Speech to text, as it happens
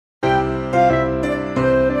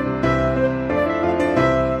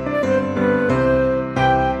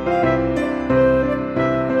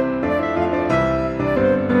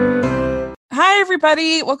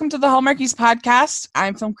everybody. Welcome to the Hallmarkies podcast.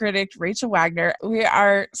 I'm film critic Rachel Wagner. We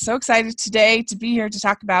are so excited today to be here to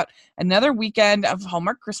talk about another weekend of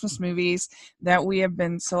Hallmark Christmas movies that we have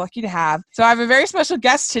been so lucky to have. So I have a very special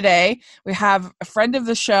guest today. We have a friend of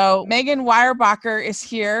the show. Megan Weyerbacher is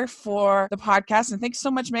here for the podcast. And thanks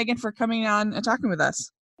so much, Megan, for coming on and talking with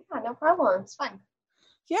us. Yeah, no problem. It's fun.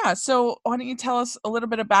 Yeah, so why don't you tell us a little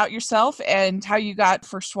bit about yourself and how you got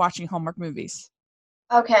first watching Hallmark movies?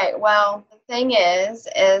 Okay, well, the thing is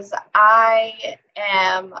I've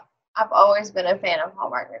always been a fan of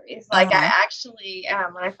Hallmark movies. I actually,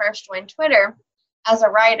 when I first joined Twitter as a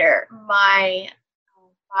writer, my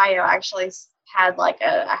bio actually had like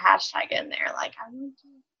a hashtag in there, like I want to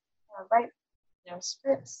write,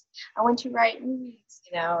 scripts. I want to write movies,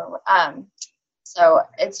 So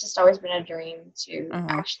it's just always been a dream to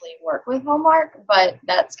actually work with Hallmark, but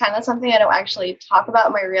that's kind of something I don't actually talk about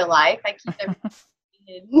in my real life. I keep everything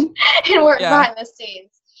hidden and work behind the scenes.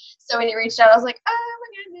 So when he reached out, I was like, oh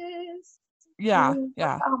my goodness. Yeah.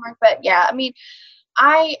 Hallmark. But yeah, I mean,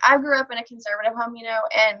 I grew up in a conservative home,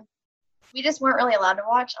 and we just weren't really allowed to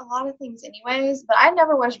watch a lot of things anyways, but I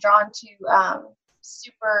never was drawn to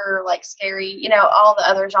super like scary, all the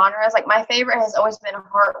other genres. Like my favorite has always been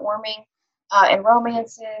heartwarming and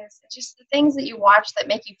romances, just the things that you watch that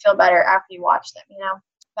make you feel better after you watch them,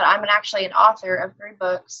 But I'm actually an author of 3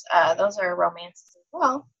 books. Those are romances as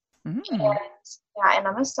well. Mm-hmm. And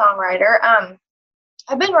I'm a songwriter.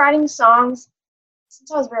 I've been writing songs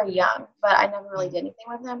since I was very young, but I never really did anything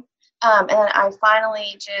with them. And then I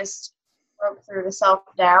finally just broke through the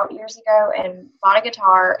self-doubt years ago and bought a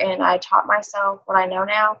guitar, and I taught myself what I know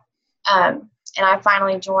now. And I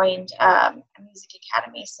finally joined a music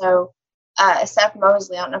academy. So Seth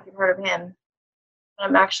Mosley, I don't know if you've heard of him, but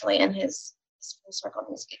I'm actually in his Full Circle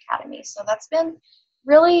Music Academy. So that's been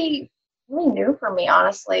really, really new for me,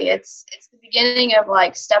 honestly. It's the beginning of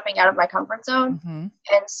like stepping out of my comfort zone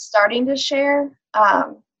and starting to share.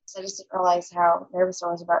 So I just didn't realize how nervous I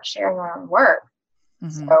was about sharing my own work.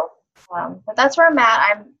 So, but that's where I'm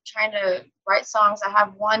at. I'm trying to write songs. I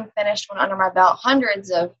have one finished one under my belt, hundreds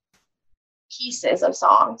of pieces of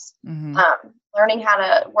songs. Learning how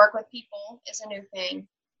to work with people is a new thing.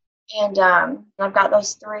 And I've got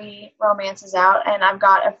those 3 romances out, and I've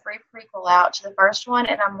got a free prequel out to the first one,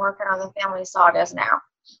 and I'm working on the family sagas now.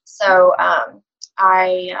 So I'm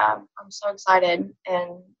so excited,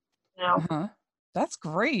 and That's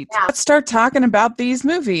great. Yeah. Let's start talking about these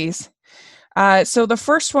movies. So the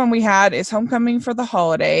first one we had is Homecoming for the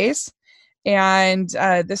Holidays, and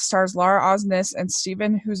this stars Laura Osnes and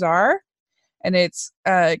Stephen Huszar. And it's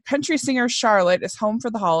country singer Charlotte is home for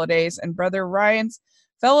the holidays, and brother Ryan's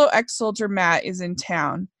fellow ex-soldier Matt is in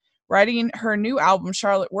town. Writing her new album,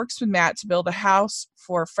 Charlotte works with Matt to build a house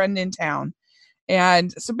for a friend in town.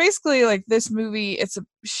 And so basically, like this movie,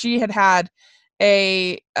 she had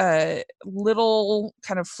a little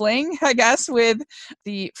kind of fling, I guess, with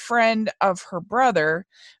the friend of her brother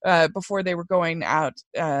before they were going out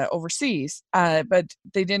overseas. But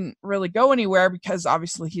they didn't really go anywhere because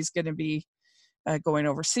obviously he's going to be going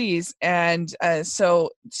overseas. And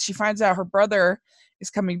so she finds out her brother is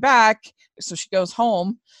coming back. So she goes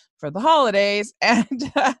home for the holidays,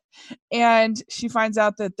 and she finds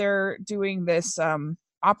out that they're doing this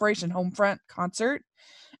Operation Homefront concert.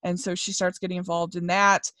 And so she starts getting involved in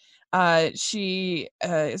that. She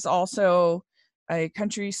is also a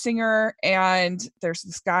country singer, and there's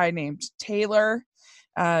this guy named Taylor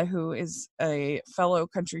who is a fellow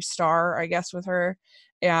country star, I guess, with her.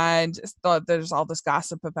 And there's all this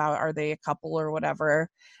gossip about are they a couple or whatever.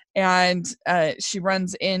 And she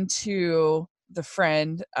runs into the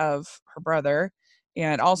friend of her brother,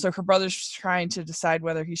 and also her brother's trying to decide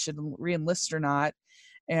whether he should re-enlist or not.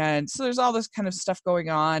 And so there's all this kind of stuff going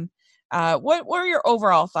on. What are your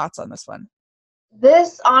overall thoughts on this one?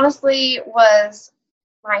 This honestly was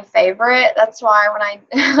my favorite. That's why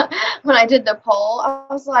when I did the poll, I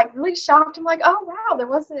was like really shocked. I'm like, oh wow, this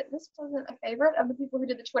wasn't a favorite of the people who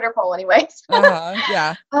did the Twitter poll anyways.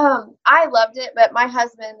 Yeah. I loved it, but my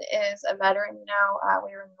husband is a veteran, we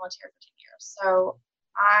were in the military for 10 years. So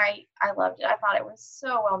I loved it. I thought it was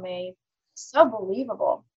so well made, so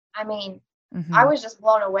believable. I mean, I was just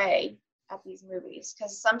blown away at these movies,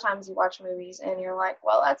 because sometimes you watch movies and you're like,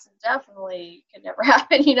 well, that's definitely could never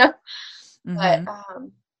happen, But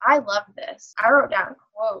I loved this. I wrote down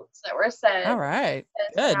quotes that were said. All right.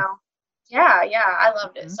 Good. Yeah, I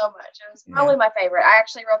loved it so much. It was probably my favorite. I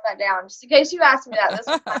actually wrote that down just in case you asked me that. This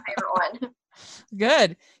was my favorite one.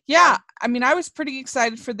 Good. Yeah. I mean, I was pretty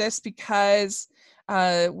excited for this because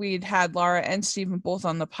we'd had Laura and Stephen both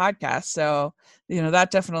on the podcast, so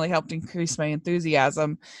that definitely helped increase my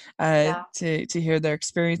enthusiasm to hear their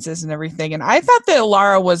experiences and everything. And I thought that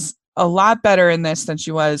Laura was a lot better in this than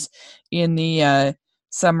she was in the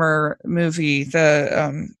summer movie,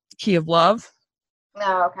 the Key of Love.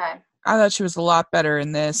 Oh, okay. I thought she was a lot better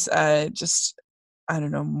in this. Just, I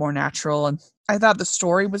don't know, more natural. And I thought the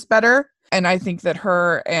story was better. And I think that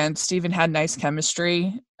her and Stephen had nice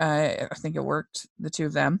chemistry. I think it worked, the two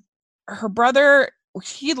of them. Her brother,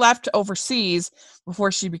 he left overseas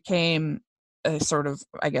before she became a sort of,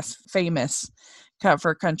 I guess, famous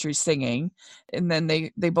for country singing. And then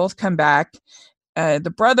they both come back.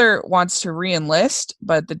 The brother wants to re-enlist,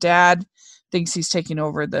 but the dad thinks he's taking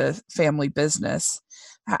over the family business.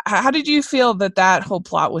 How did you feel that whole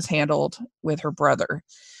plot was handled with her brother?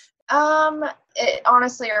 It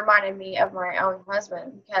honestly reminded me of my own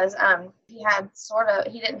husband, because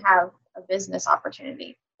he didn't have a business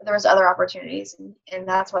opportunity, but there was other opportunities, and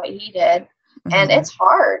that's what he did. Mm-hmm. And it's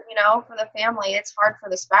hard, for the family. It's hard for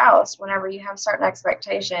the spouse whenever you have certain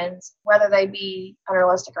expectations, whether they be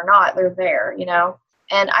unrealistic or not, they're there,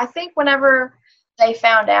 And I think whenever they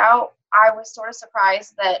found out, I was sort of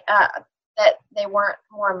surprised that they weren't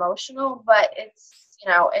more emotional, but it's,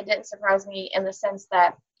 it didn't surprise me in the sense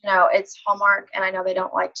that, it's Hallmark, and I know they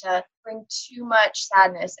don't like to bring too much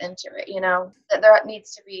sadness into it, that there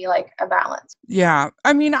needs to be like a balance. Yeah.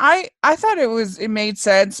 I mean, I thought it made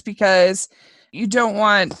sense, because you don't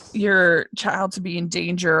want your child to be in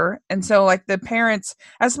danger. And so like the parents,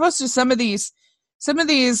 as opposed to some of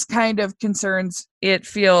these kind of concerns, it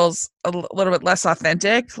feels a little bit less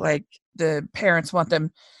authentic. Like the parents want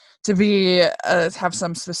them to be have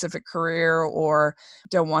some specific career, or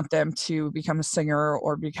don't want them to become a singer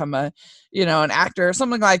or become an actor or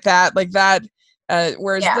something like that.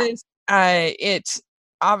 Whereas this, it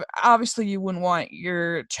obviously you wouldn't want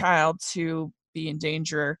your child to be in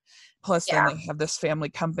danger. Plus, then they have this family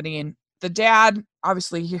company, and the dad,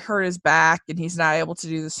 obviously, he hurt his back, and he's not able to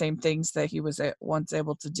do the same things that he was once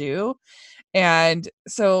able to do. And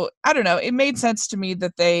so, I don't know. It made sense to me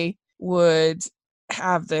that they would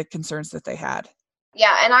have the concerns that they had.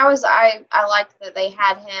 Yeah, and I liked that they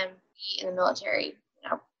had him be in the military,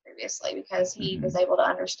 previously, because he was able to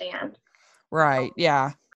understand. Right.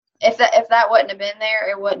 Yeah. If that wouldn't have been there,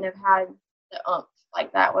 it wouldn't have had the oomph.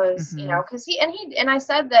 Like that was, because I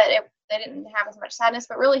said that they didn't have as much sadness,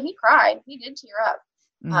 but really he cried. He did tear up.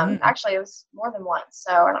 Actually, it was more than once,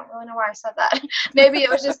 so I don't really know why I said that. Maybe it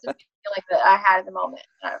was just the feeling that I had at the moment,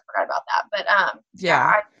 and I forgot about that. But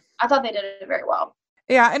I thought they did it very well.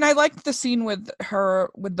 Yeah, and I liked the scene with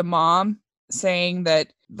the mom saying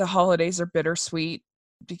that the holidays are bittersweet,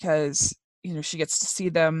 because she gets to see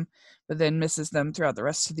them, but then misses them throughout the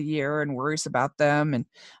rest of the year and worries about them. And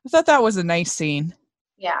I thought that was a nice scene.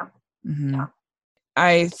 Yeah. Mm-hmm. Yeah.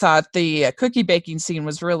 I thought the cookie baking scene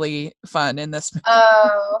was really fun in this movie.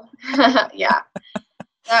 Oh, yeah.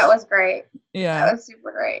 That was great. Yeah. That was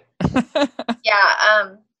super great.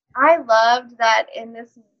 Yeah. I loved that in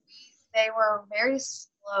this movie they were very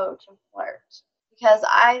slow to flirt, because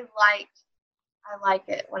I like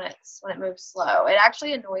it when it moves slow. It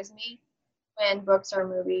actually annoys me when books or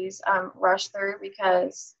movies rush through,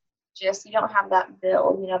 because just you don't have that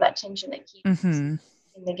build, that tension that keeps in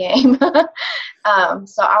the game.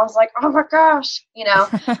 So I was like, oh my gosh, I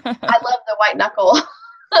love the white knuckle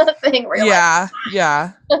thing. Where yeah,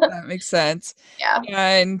 that makes sense. Yeah,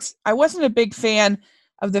 and I wasn't a big fan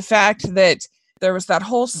of the fact that there was that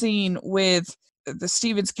whole scene with the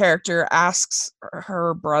Stevens character asks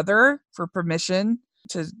her brother for permission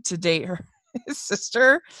to date his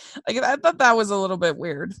sister. Like, I thought that was a little bit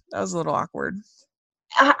weird. That was a little awkward.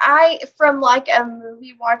 I from like a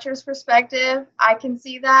movie watcher's perspective, I can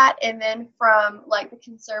see that, and then from like the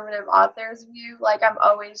conservative author's view, like I'm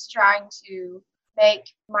always trying to make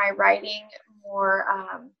my writing more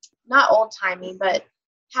not old-timey, but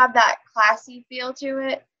have that classy feel to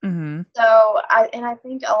it. Mm-hmm. So I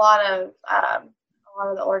think a lot of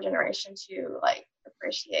the older generation too, like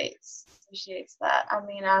appreciates that. I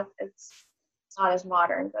mean, it's not as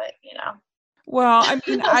modern, but Well, I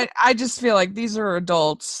mean, I just feel like these are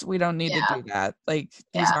adults. We don't need to do that. Like,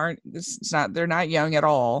 they're not young at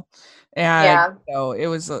all. And so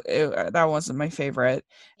that wasn't my favorite.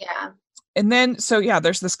 Yeah. And then,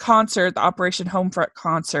 there's this concert, the Operation Homefront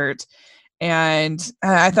concert. And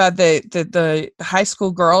I thought that the high school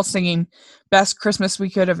girl singing Best Christmas We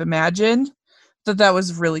Could Have Imagined, that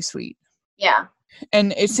was really sweet. Yeah.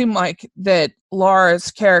 And it seemed like that Laura's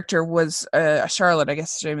character was Charlotte, I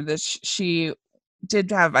guess, that she did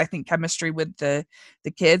have, I think, chemistry with the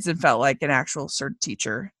kids and felt like an actual sort of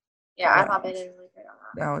teacher. Yeah, I thought they did a really great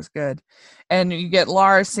That was good. And you get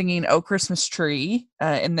Laura singing "Oh Christmas Tree,"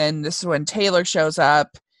 and then this is when Taylor shows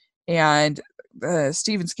up, and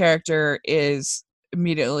Steven's character is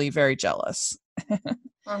immediately very jealous.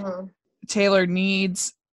 Mm-hmm. Taylor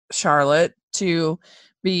needs Charlotte to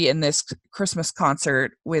be in this Christmas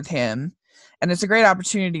concert with him, and it's a great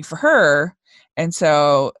opportunity for her. And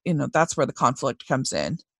so, that's where the conflict comes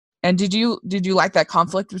in. And did you like that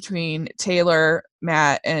conflict between Taylor,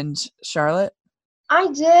 Matt, and Charlotte? I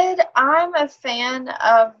did. I'm a fan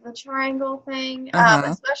of the triangle thing, Uh-huh.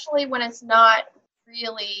 especially when it's not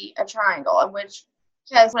really a triangle, in which,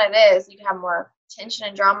 because when it is, you can have more tension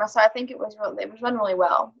and drama. So I think it was done really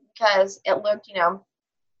well because it looked,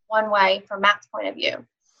 one way from Matt's point of view,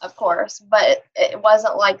 of course, but it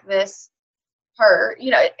wasn't like this.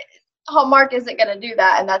 Hallmark isn't going to do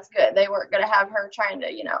that, and that's good. They weren't going to have her trying to,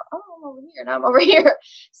 oh, I'm over here and I'm over here.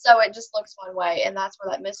 So it just looks one way, and that's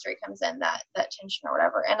where that mystery comes in, that tension or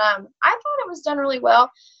whatever. And I thought it was done really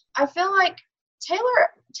well. I feel like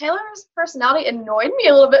Taylor's personality annoyed me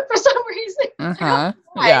a little bit for some reason. Uh-huh.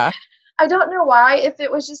 Yeah. I don't know why. If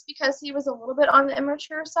it was just because he was a little bit on the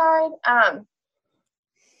immature side,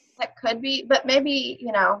 that could be. But maybe,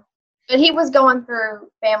 but he was going through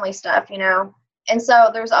family stuff, and so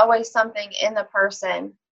there's always something in the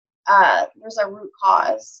person. There's a root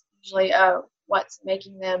cause, usually, of what's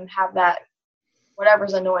making them have that,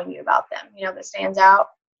 whatever's annoying you about them, that stands out.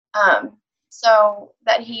 So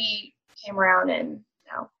that he came around and,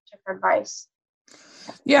 took her advice.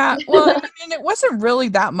 Yeah. Well, it wasn't really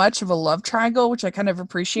that much of a love triangle, which I kind of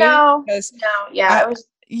appreciate. No, because yeah, it was.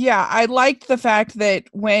 Yeah, I liked the fact that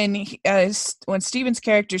when Steven's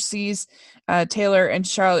character sees Taylor and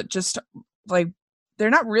Charlotte, just like they're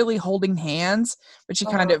not really holding hands, but she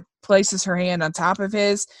kind of places her hand on top of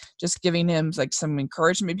his, just giving him like some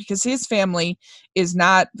encouragement, because his family is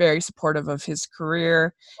not very supportive of his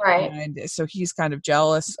career, Right. and so he's kind of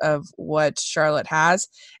jealous of what Charlotte has.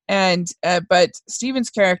 And but Steven's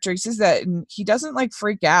character, he says that, and he doesn't like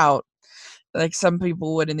freak out like some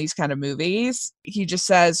people would in these kind of movies. He just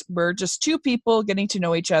says, we're just two people getting to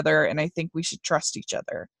know each other, and I think we should trust each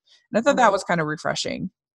other. And I thought that was kind of refreshing.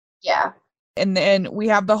 Yeah. And then we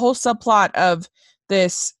have the whole subplot of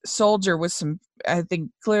this soldier with some, I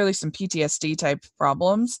think, clearly some PTSD type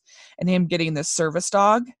problems, and him getting this service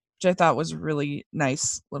dog, which I thought was a really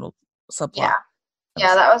nice little subplot.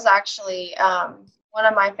 Yeah, that was actually one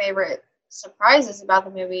of my favorite surprises about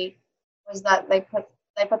the movie, was that they put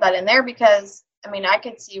that in there, because I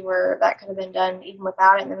could see where that could have been done even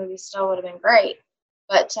without it, and the movie still would have been great.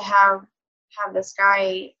 But to have this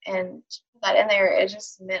guy and put that in there, it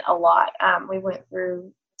just meant a lot. We went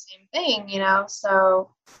through the same thing,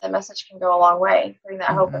 so the message can go a long way, putting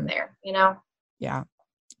that hope in there, Yeah.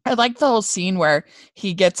 I like the whole scene where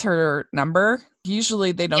he gets her number.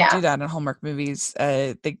 Usually they don't do that in Hallmark movies.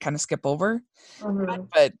 They kind of skip over.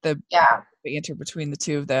 But the banter between the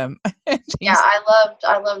two of them. Yeah,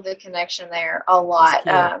 I loved the connection there a lot.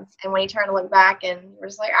 And when he turned to look back and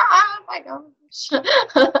was like, my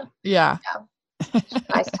gosh. Yeah.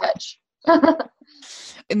 Nice touch.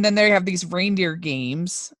 And then they have these reindeer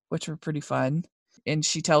games, which were pretty fun. And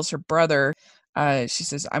she tells her brother, she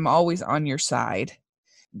says, I'm always on your side.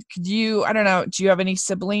 I don't know, do you have any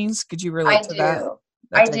siblings? Could you relate to that?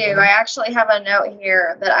 I do. I actually have a note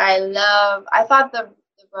here that I love. I thought the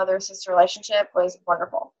brother-sister relationship was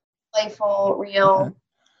wonderful. Playful, real.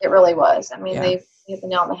 It really was. They hit the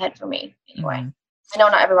nail on the head for me anyway. I know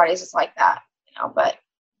not everybody's just like that, but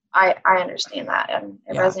I understand that, and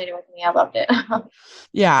it resonated with me. I loved it.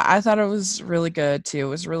 Yeah, I thought it was really good too. It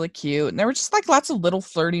was really cute, and there were just like lots of little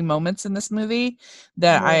flirty moments in this movie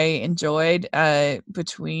that I enjoyed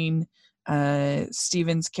between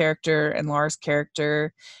Steven's character and Laura's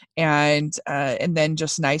character, and then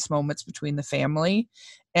just nice moments between the family.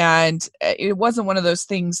 And it wasn't one of those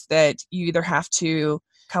things that you either have to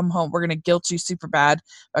come home, we're going to guilt you super bad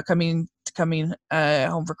about coming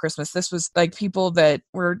home for Christmas. This was like people that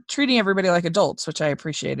were treating everybody like adults, which I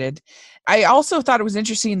appreciated. I also thought it was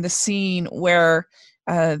interesting, the scene where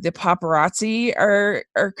the paparazzi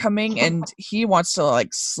are coming, and he wants to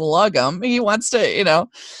like slug them. He wants to,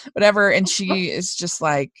 whatever. And she is just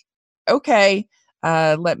like, okay,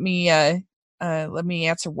 let me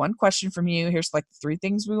answer one question from you. Here's like 3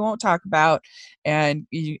 things we won't talk about, and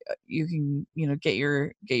you can, get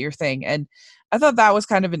your thing. And I thought that was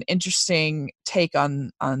kind of an interesting take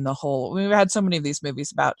on the whole. We've had so many of these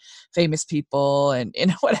movies about famous people and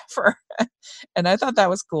whatever, and I thought that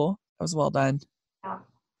was cool. That was well done. Yeah.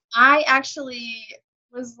 I actually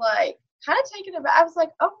was like kind of taken aback. I was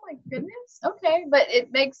like, oh my goodness, okay, but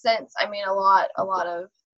it makes sense. A lot of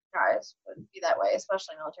guys would be that way,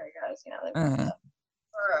 especially military guys. You know, they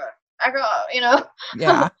Uh, I go, you know,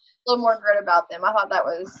 yeah. a little more grit about them. I thought that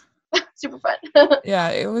was super fun. Yeah,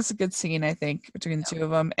 it was a good scene, I think, between the two of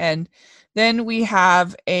them. And then we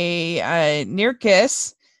have a near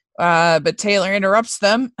kiss, but Taylor interrupts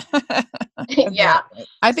them. Yeah.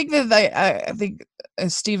 I think that I think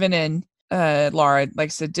Steven and Laura, like I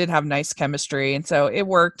said, did have nice chemistry, and so it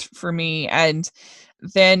worked for me. And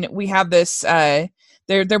then we have this.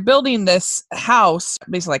 They're building this house,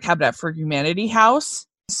 basically like Habitat for Humanity house.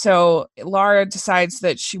 So Laura decides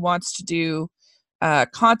that she wants to do a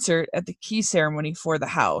concert at the key ceremony for the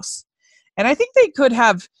house. And I think they could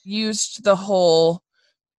have used the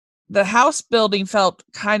house building felt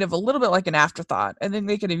kind of a little bit like an afterthought. I think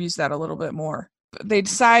they could have used that a little bit more. They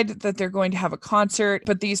decide that they're going to have a concert,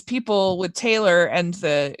 but these people with Taylor and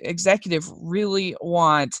the executive really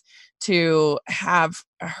want to have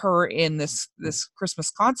her in this Christmas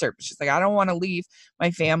concert. She's like, I don't want to leave my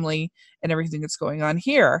family and everything that's going on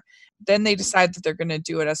here. Then they decide that they're going to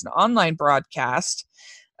do it as an online broadcast,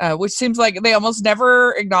 which seems like they almost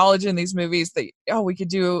never acknowledge in these movies that we could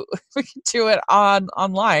do it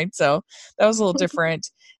online. So that was a little different.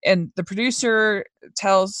 And the producer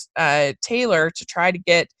tells Taylor to try to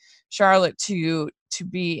get Charlotte to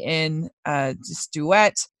be in this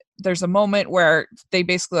duet. There's a moment where they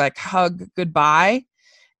basically like hug goodbye,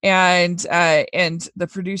 and the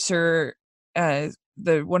producer,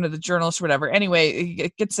 the one of the journalists or whatever, anyway,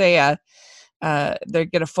 it gets they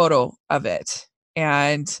get a photo of it,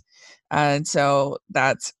 and so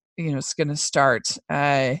that's it's going to start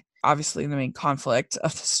obviously the main conflict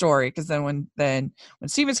of the story, because then when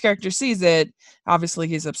Steven's character sees it, obviously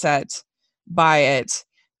he's upset by it,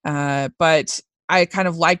 but I kind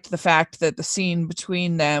of liked the fact that the scene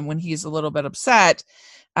between them when he's a little bit upset,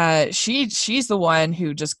 she's the one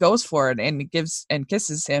who just goes for it and gives and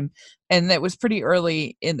kisses him, and it was pretty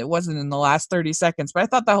early it wasn't in the last 30 seconds, but I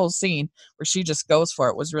thought the whole scene where she just goes for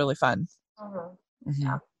it was really fun.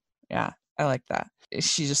 Yeah. Yeah, I like that.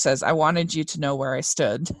 She just says, I wanted you to know where I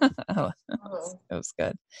stood. It was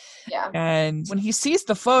good. Yeah. And when he sees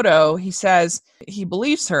the photo, he says he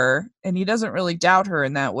believes her and he doesn't really doubt her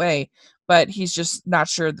in that way, but he's just not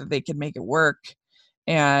sure that they can make it work.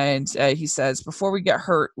 And he says, before we get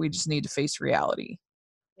hurt, we just need to face reality.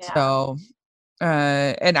 Yeah. So,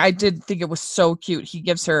 and I did think it was so cute. He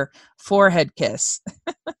gives her forehead kiss.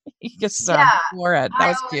 He kisses her on the forehead. That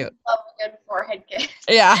was cute. I love a good forehead kiss.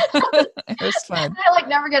 Yeah. It was fun. I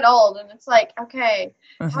never get old, and it's like, okay,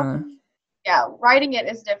 writing it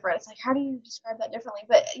is different. It's like, how do you describe that differently?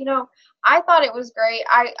 But I thought it was great.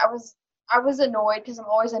 I was annoyed because I'm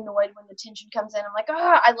always annoyed when the tension comes in. I'm like,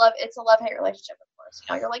 I love it's a love-hate relationship, of course.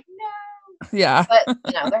 You're like, no. Yeah. But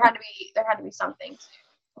there had to be something to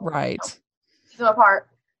right. Keep them apart,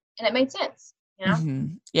 and it made sense.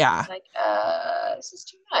 Yeah. Like, this is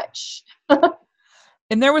too much.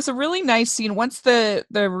 And there was a really nice scene once the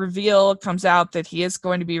reveal comes out that he is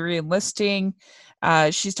going to be re-enlisting.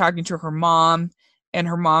 She's talking to her mom, and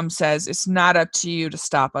her mom says, "It's not up to you to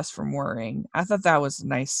stop us from worrying." I thought that was a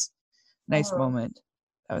nice moment.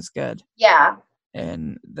 That was good. Yeah.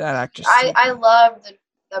 And that actress. I love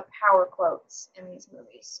the power quotes in these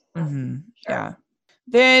movies. Sure. Yeah.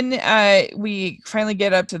 Then we finally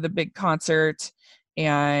get up to the big concert,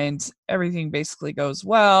 and everything basically goes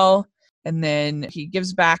well. And then he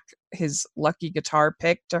gives back his lucky guitar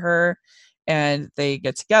pick to her, and they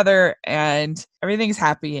get together, and everything's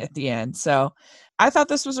happy at the end. So I thought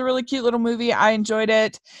this was a really cute little movie. I enjoyed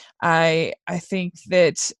it. I think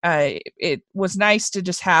that it was nice to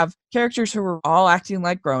just have characters who were all acting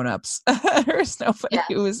like grown-ups. There's nobody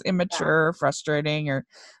who was immature or frustrating or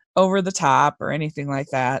over the top or anything like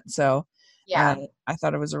that. So I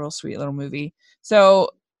thought it was a real sweet little movie. So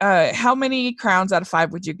how many crowns out of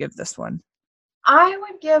 5 would you give this one? I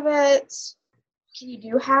would give it. Can you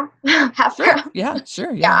do half? Half sure. crown? Yeah,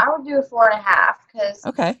 sure. Yeah, I would do a 4.5 because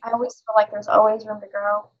I always feel like there's always room to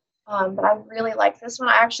grow. But I really like this one.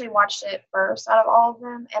 I actually watched it first out of all of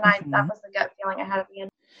them, and that was the gut feeling I had at the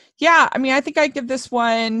end. Yeah, I mean, I think I'd give this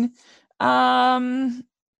one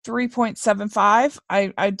 3.75.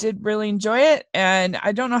 I did really enjoy it, and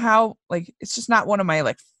I don't know how, like, it's just not one of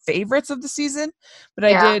my favorites of the season, but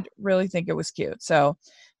I did really think it was cute. So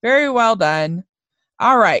very well done.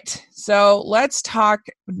 All right, so let's talk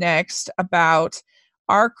next about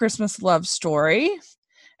our Christmas love story.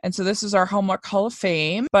 And so this is our Hallmark Hall of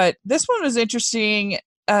Fame, but this one was interesting.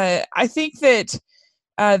 I think that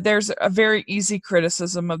there's a very easy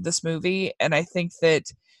criticism of this movie, and I think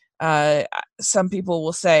that some people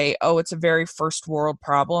will say, oh, it's a very first world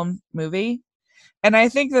problem movie. And I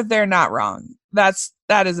think that they're not wrong.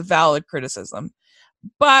 that is a valid criticism.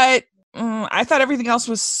 But I thought everything else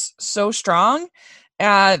was so strong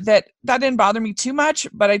that didn't bother me too much.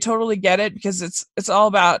 But I totally get it, because it's all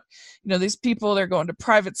about, these people, they're going to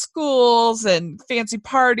private schools and fancy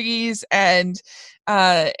parties and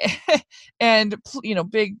and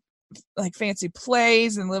big like fancy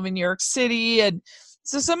plays and live in New York City. And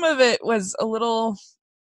so some of it was a little,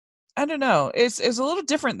 I don't know, it's a little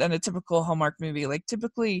different than a typical Hallmark movie. Like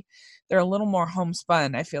typically they're a little more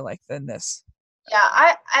homespun, I feel like, than this.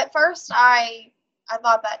 Yeah, at first I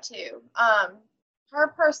thought that too. Her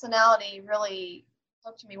personality really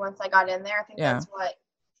hooked me once I got in there. I think Yeah. that's what,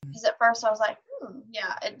 because at first I was like,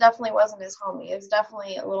 yeah, it definitely wasn't as homey. It was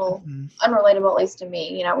definitely a little unrelatable, at least to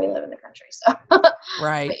me. We live in the country, so.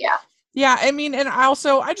 Right. But yeah. Yeah, I mean, and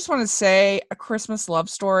also, I just want to say, A Christmas Love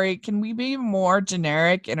Story, can we be more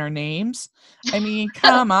generic in our names? I mean,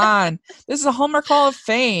 come on. This is a Hallmark Hall of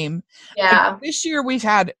Fame. Yeah. Like, this year we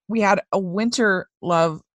had a winter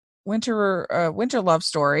love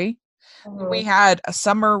story. Mm-hmm. We had a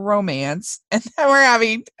summer romance, and then we're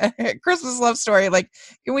having a Christmas love story. Like,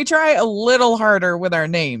 can we try a little harder with our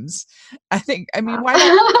names? I mean,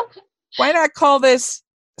 why not call this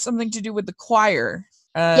something to do with the choir?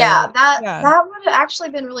 That would have actually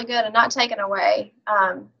been really good and not taken away.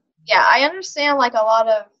 Yeah, I understand. Like a lot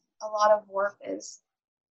of work is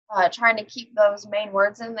trying to keep those main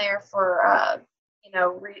words in there for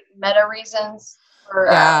meta reasons,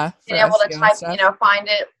 for being able to type, find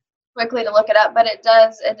it quickly to look it up. But it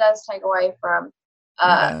does take away from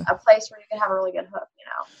a place where you can have a really good hook.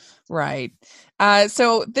 Right.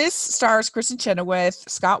 So this stars Kristen Chenoweth,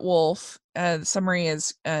 Scott Wolf. The summary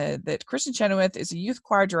is that Kristen Chenoweth is a youth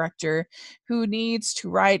choir director who needs to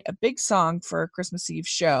write a big song for a Christmas Eve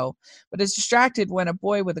show, but is distracted when a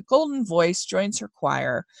boy with a golden voice joins her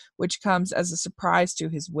choir, which comes as a surprise to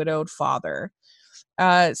his widowed father.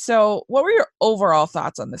 So what were your overall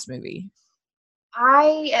thoughts on this movie?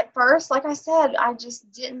 At first, like I said, I just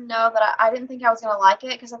didn't know that I didn't think I was going to like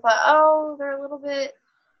it, because I thought, oh, they're a little bit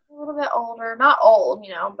older, not old,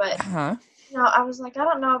 but I was like, I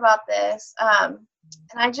don't know about this. And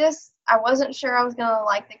I wasn't sure I was going to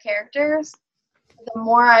like the characters. But the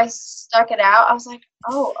more I stuck it out, I was like,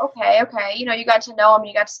 oh, okay. You got to know them,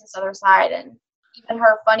 you got to see this other side. And even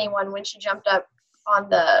her funny one when she jumped up on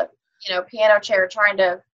the, piano chair trying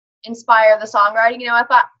to inspire the songwriting, I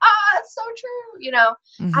thought, it's so true.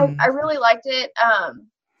 I really liked it.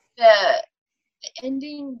 The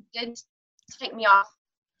ending did take me off.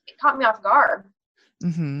 It caught me off guard.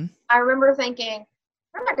 I remember thinking,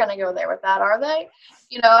 they're not going to go there with that, are they?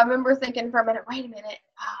 I remember thinking for a minute, wait a minute.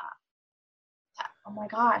 Oh my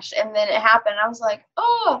gosh. And then it happened. I was like,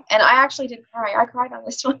 oh, and I actually did cry. I cried on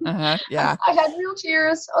this one. Yeah. I had real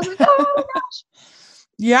tears. I was like, oh my gosh.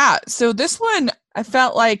 Yeah. So this one, I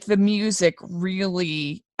felt like the music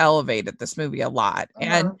really elevated this movie a lot.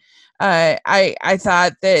 And I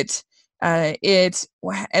thought that it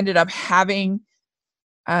ended up having,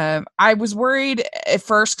 I was worried at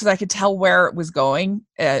first because I could tell where it was going.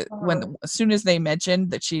 As soon as they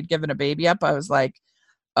mentioned that she'd given a baby up, I was like,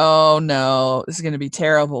 oh no, this is going to be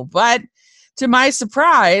terrible. But to my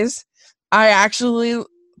surprise, I actually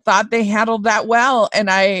thought they handled that well. And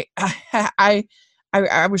I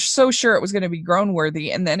was so sure it was going to be grown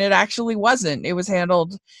worthy. And then it actually wasn't. It was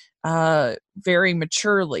handled very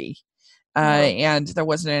maturely. And there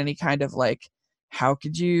wasn't any kind of like, how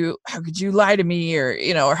could you lie to me, or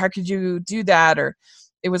or how could you do that, or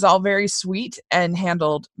it was all very sweet and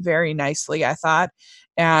handled very nicely, I thought.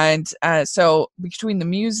 And so between the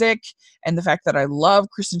music and the fact that I love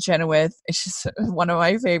Kristen Chenoweth, it's just one of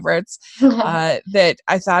my favorites, that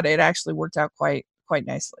I thought it actually worked out quite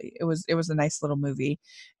nicely. It was a nice little movie.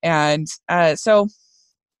 And so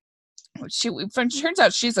turns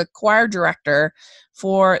out she's a choir director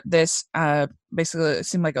for this basically it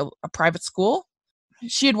seemed like a private school.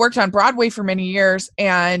 She had worked on Broadway for many years,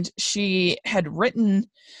 and she had written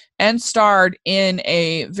and starred in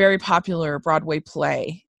a very popular Broadway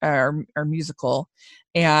play or musical.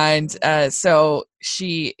 And so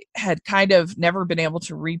she had kind of never been able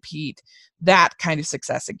to repeat that kind of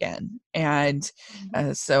success again. And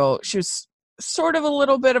so she was sort of a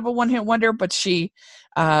little bit of a one-hit wonder, but she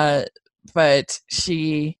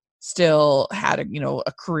still had a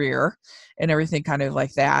career and everything kind of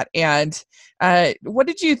like that. And what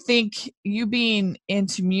did you think, you being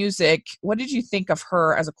into music, what did you think of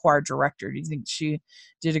her as a choir director? Do you think she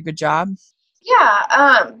did a good job? Yeah,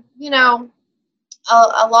 a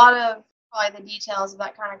lot of probably the details of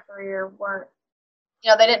that kind of career weren't,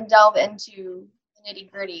 they didn't delve into the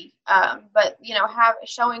nitty gritty. But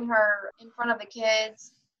showing her in front of the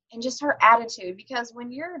kids and just her attitude, because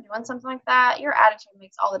when you're doing something like that, your attitude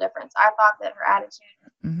makes all the difference. I thought that her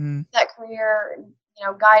attitude, that career,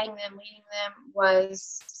 guiding them, leading them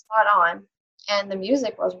was spot on. And the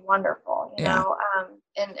music was wonderful,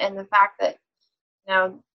 and the fact that,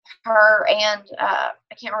 her and I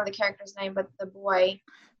can't remember the character's name, but the boy,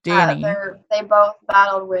 Danny. They both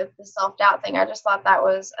battled with the self-doubt thing. I just thought that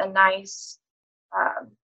was a nice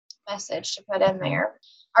message to put in there.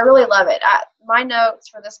 I really love it. My notes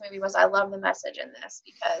for this movie was I love the message in this,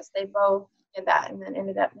 because they both did that, and then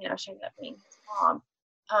ended up, she ended up being his mom.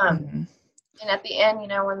 And at the end,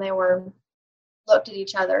 when they looked at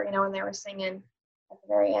each other, when they were singing at the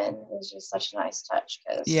very end, it was just such a nice touch,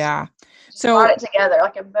 because so brought it together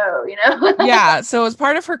like a bow, Yeah, so as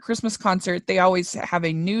part of her Christmas concert, they always have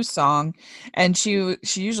a new song, and she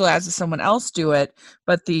usually has someone else do it,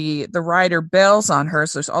 but the writer bails on her,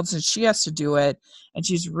 so also she has to do it, and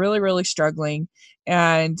she's really, really struggling.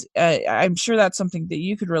 And I'm sure that's something that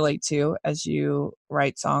you could relate to as you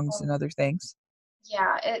write songs and other things.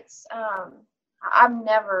 Yeah, it's I've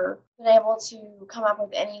never been able to come up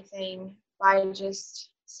with anything by just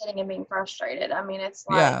sitting and being frustrated. I mean, it's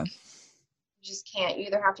like you just can't. You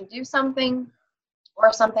either have to do something,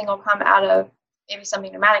 or something will come out of maybe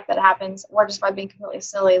something dramatic that happens, or just by being completely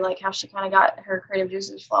silly, like how she kind of got her creative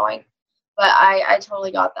juices flowing. But I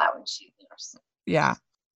totally got that when she. Yeah.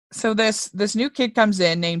 So this new kid comes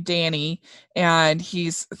in named Danny, and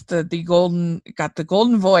he's got the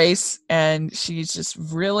golden voice, and she's just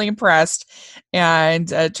really impressed.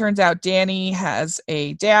 And it turns out Danny has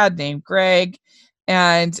a dad named Greg,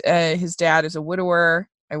 and his dad is a widower.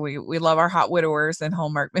 And we love our hot widowers in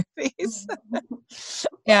Hallmark movies.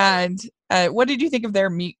 And what did you think of their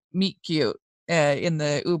meet cute in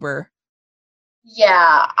the Uber?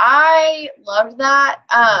 Yeah, I loved that.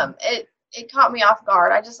 It caught me off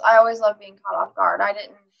guard. I always love being caught off guard. I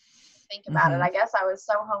didn't think about it. I guess I was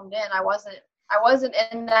so honed in. I wasn't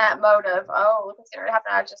in that mode of, oh, look what's gonna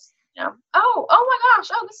happen. I just, oh my gosh,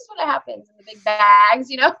 oh, this is what happens in the big bags,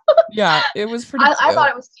 Yeah, it was pretty cute. I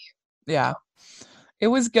thought it was cute. Yeah. It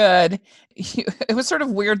was good. It was sort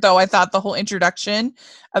of weird, though. I thought the whole introduction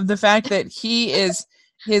of the fact that he's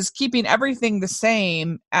keeping everything the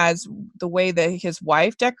same as the way that his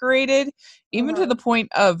wife decorated, even to the point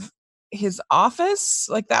of his office.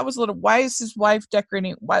 Like, that was a little, why is his wife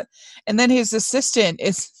decorating what? And then his assistant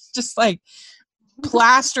is just like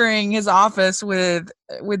plastering his office with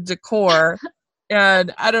decor.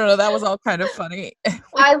 And I don't know, that was all kind of funny.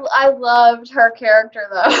 I loved her character,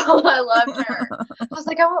 though. I loved her. I was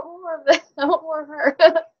like, I want more of this. I want more of her.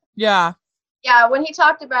 Yeah. Yeah, when he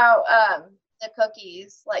talked about the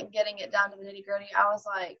cookies, like getting it down to the nitty gritty, I was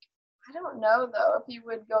like, I don't know, though, if he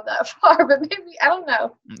would go that far, but maybe, I don't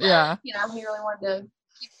know. Yeah. He really wanted to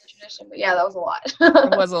keep the tradition, but yeah, that was a lot.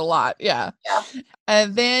 It was a lot, yeah. Yeah.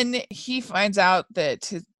 And then he finds out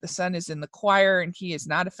that the son is in the choir, and he is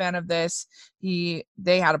not a fan of this. They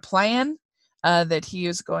had a plan that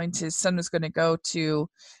his son was going to go to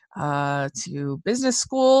business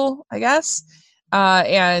school, I guess.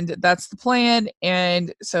 And that's the plan.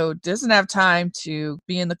 And so doesn't have time to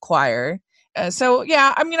be in the choir. So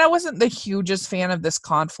yeah, I mean, I wasn't the hugest fan of this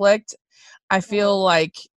conflict. I feel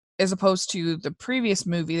like, as opposed to the previous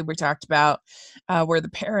movie that we talked about, where the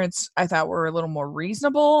parents, I thought, were a little more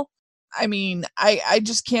reasonable. I mean, I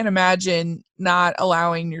just can't imagine not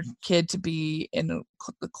allowing your kid to be in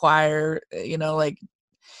the choir. Like,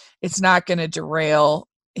 it's not going to derail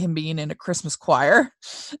him being in a Christmas choir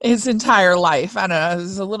his entire life. I don't know.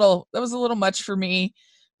 That was a little much for me.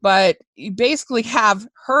 But you basically have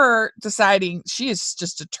her deciding she is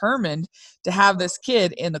just determined to have this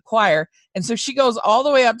kid in the choir. And so she goes all the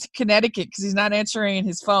way up to Connecticut because he's not answering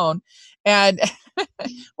his phone. And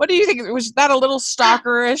what do you think? Was that a little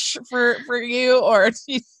stalkerish for you? Or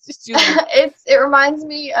it reminds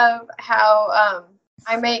me of how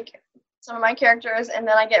I make some of my characters, and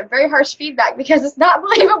then I get very harsh feedback because it's not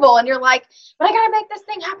believable. And you're like, but I gotta make this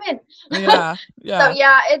thing happen. Yeah. So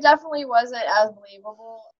yeah, it definitely wasn't as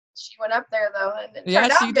believable. She went up there though, and it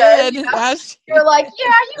turned out she good. did. Yes, you're like,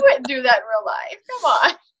 yeah, you wouldn't do that in real life. Come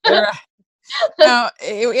on. No,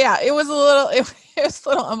 it was a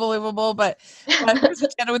little unbelievable, but Kristen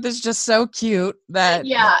Chenoweth is just so cute that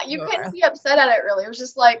you couldn't be upset at it really. It was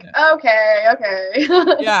just like, okay.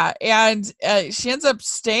 Yeah, and she ends up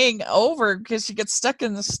staying over because she gets stuck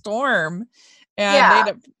in the storm,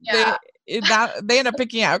 and they end up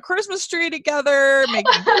picking out a Christmas tree together,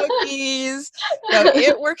 making cookies. So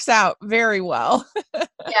it works out very well. Yeah,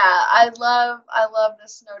 I love the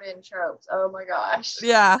snowed in tropes. Oh my gosh.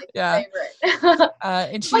 Yeah, Favorite.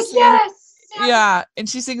 and she's like, yes. Yeah, and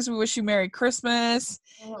she sings "We Wish You Merry Christmas,"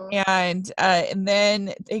 Mhm. and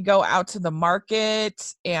then they go out to the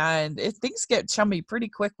market, and things get chummy pretty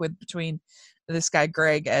quick with between this guy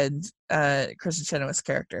Greg and Kristen Chenoweth's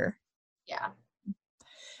character. Yeah.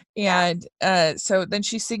 Yeah. And so then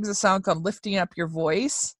she sings a song called "Lifting Up Your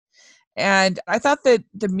Voice," and I thought that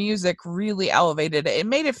the music really elevated it. It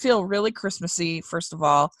made it feel really Christmassy, first of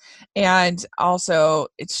all, and also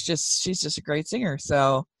she's just a great singer.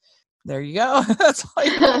 So there you go. That's all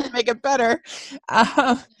you need to make it better.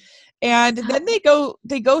 Um, and then they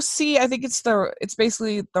go see. I think it's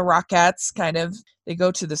basically the Rockettes. Kind of, they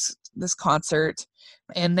go to this concert,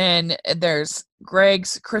 and then there's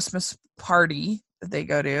Greg's Christmas party that they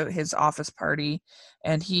go to, his office party,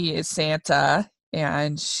 and he is Santa,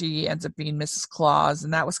 and she ends up being Mrs. Claus,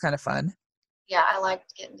 and that was kind of fun. Yeah, I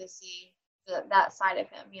liked getting to see that side of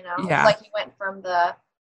him. It's Yeah, like he went from the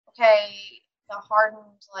hardened,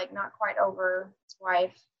 like not quite over his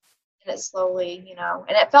wife, and it slowly,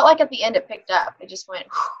 and it felt like at the end it picked up. It just went,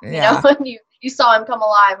 yeah, and you saw him come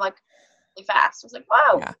alive like really fast. I was like,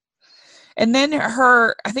 wow. yeah. And then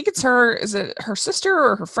I think it's is it her sister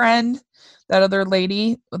or her friend? That other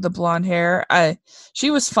lady with the blonde hair. She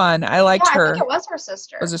was fun. I Yeah, liked I think her. it was her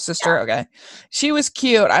sister. Was her sister? Okay. She was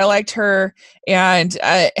cute. I liked her. And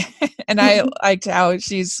and I liked how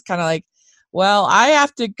she's kind of like, well, I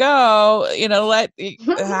have to go, let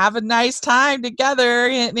have a nice time together,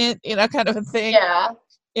 and kind of a thing. Yeah.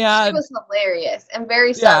 She Yeah. was hilarious and very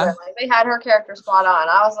Yeah. southern. Like they had her character spot on.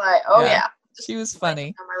 I was like, oh Yeah. yeah, She was like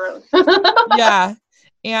funny. on my road. Yeah.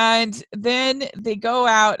 And then they go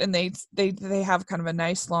out and they have kind of a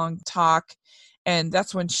nice long talk, and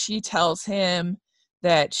that's when she tells him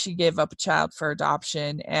that she gave up a child for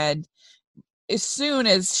adoption. And as soon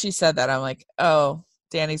as she said that, I'm like, oh,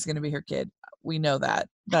 Danny's going to be her kid. We know that.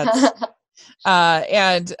 That's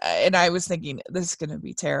and I was thinking this is going to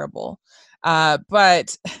be terrible,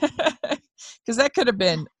 but because that could have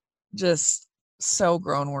been just so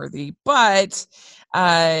grown worthy. But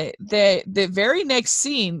the very next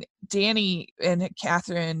scene, Danny and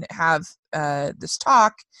Catherine have this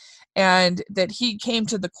talk, and that he came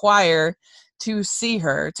to the choir to see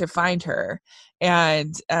her, to find her,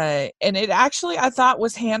 and it actually, I thought,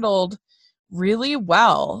 was handled really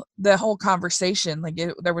well, the whole conversation. Like,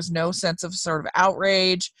 there was no sense of sort of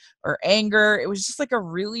outrage or anger. It was just like a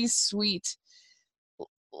really sweet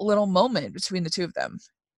little moment between the two of them.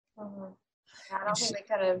 Mhm. Yeah, I And don't think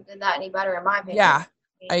they could have did that any better, in my opinion. yeah,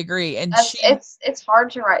 I I mean, agree. And that's it's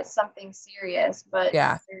hard to write something serious, but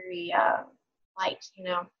yeah, very light.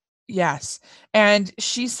 yes. And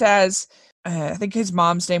she says, I think his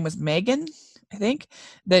mom's name was Megan, I think,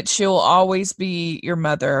 that she'll always be your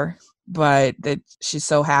mother, but that she's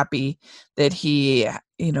so happy that he,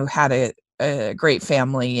 had a great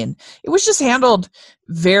family. And it was just handled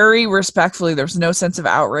very respectfully. There was no sense of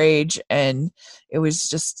outrage. And it was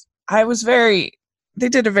just, they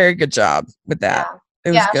did a very good job with that. Yeah. It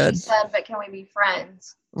was Yeah, she good. said, but can we be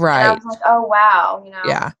friends? And I Right. was like, oh wow,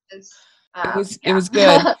 Yeah. 'cause, It yeah. was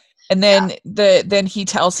good. And Yeah. then he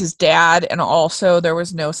tells his dad, and also there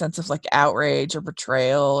was no sense of like outrage or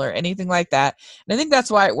betrayal or anything like that. And I think that's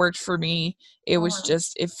why it worked for me. It was Mhm.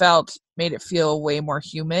 just, made it feel way more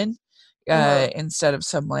human, Mhm. instead of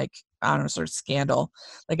some, like, I don't know, sort of scandal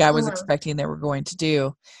like I was Mhm. expecting they were going to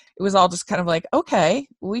do. It was all just kind of like, okay,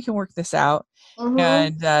 we can work this out. Mhm.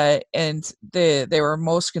 And they were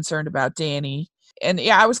most concerned about Danny. And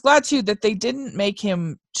yeah, I was glad too that they didn't make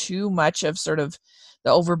him too much of sort of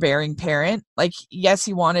the overbearing parent. Like, yes,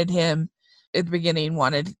 he wanted him at the beginning,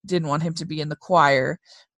 didn't want him to be in the choir,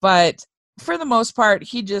 but for the most part,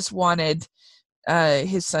 he just wanted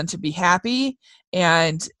his son to be happy,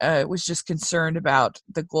 and was just concerned about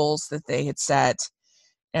the goals that they had set,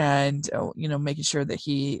 and making sure that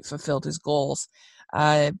he fulfilled his goals.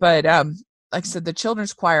 But like I said, the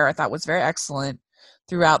children's choir I thought was very excellent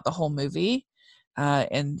throughout the whole movie,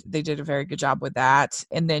 and they did a very good job with that.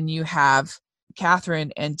 And then you have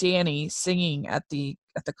Catherine and Danny singing at the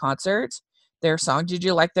concert their song. Did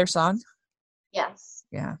you like their song? Yes,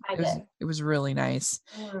 Yeah, I did. it was really nice.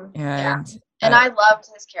 Yeah. And And I loved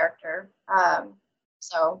his character.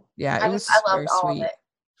 So yeah, it I was loved very all of sweet. it.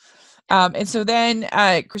 Yeah. And so then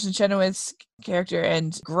Kristen Chenoweth's character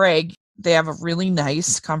and Greg, they have a really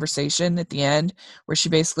nice conversation at the end where she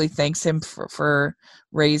basically thanks him for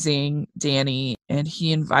raising Danny, and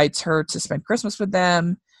he invites her to spend Christmas with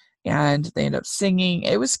them, and they end up singing.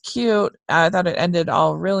 It was cute. I thought it ended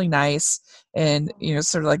all really nice, and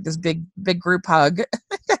sort of like this big group hug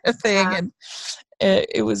kind of thing. Yeah. And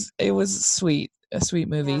it was sweet, a sweet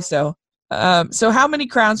movie. Yeah. So how many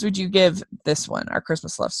crowns would you give this one, Our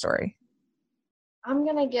Christmas Love Story? I'm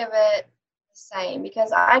gonna give it the same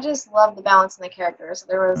because I just love the balance in the characters.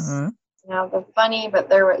 There was, Uh-huh. the funny, but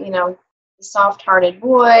there were, the soft-hearted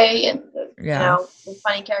boy and Yeah. the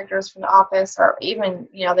funny characters from The Office, or even,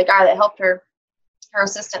 the guy that helped her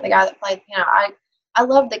assistant, the guy that played, I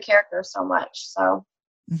love the character so much. So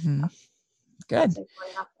Hmm. I'd Good. say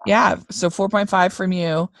 4.5 for that one. Yeah. So 4.5 from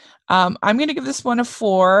you. I'm going to give this one a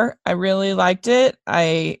 4. I really liked it.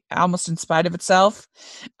 I almost in spite of itself.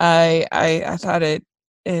 I thought it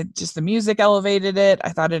just the music elevated it. I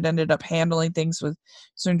thought it ended up handling things with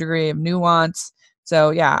some degree of nuance.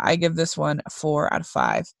 So yeah, I give this one a 4 out of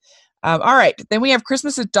 5. All right. Then we have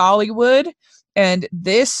Christmas at Dollywood. And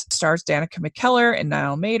this stars Danica McKellar and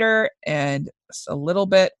Niall Mater and a little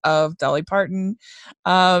bit of Dolly Parton,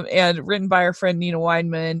 and written by our friend Nina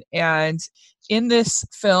Weinman. And in this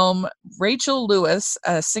film, Rachel Lewis,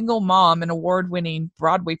 a single mom and award-winning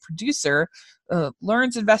Broadway producer,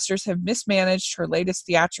 learns investors have mismanaged her latest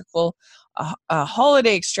theatrical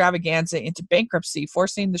holiday extravaganza into bankruptcy,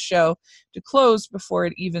 forcing the show to close before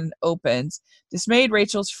it even opens. Dismayed,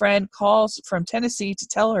 Rachel's friend calls from Tennessee to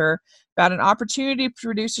tell her about an opportunity to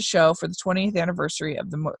produce a show for the 20th anniversary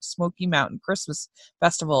of the Smoky Mountain Christmas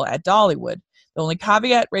Festival at Dollywood. The only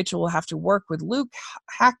caveat, Rachel will have to work with Luke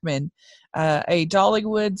Hackman, a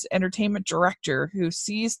Dollywood's entertainment director who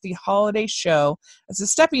sees the holiday show as a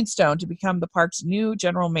stepping stone to become the park's new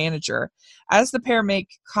general manager. As the pair make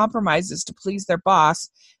compromises to please their boss,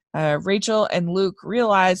 Rachel and Luke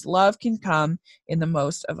realize love can come in the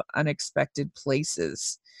most of unexpected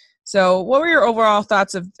places. So, what were your overall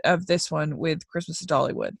thoughts of this one with Christmas at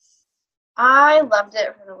Dollywood? I loved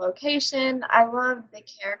it for the location. I loved the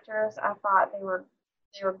characters. I thought they were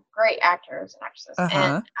great actors and actresses, Uh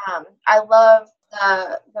and huh. I love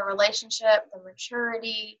the relationship, the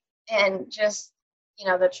maturity, and just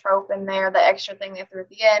the trope in there, the extra thing they threw at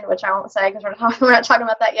the end, which I won't say because we're not talking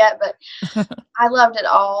about that yet. But I loved it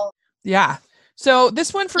all. Yeah. So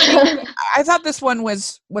this one for me, I thought this one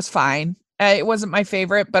was fine. It wasn't my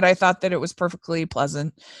favorite, but I thought that it was perfectly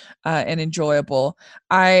pleasant and enjoyable.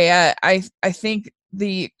 I think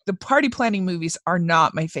the party planning movies are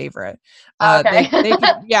not my favorite. Okay. They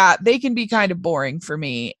can, yeah, they can be kind of boring for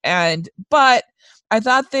me. But I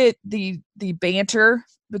thought that the banter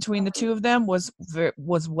between the two of them was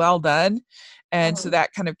well done, and so Mhm,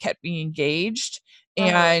 that kind of kept me engaged. mhm,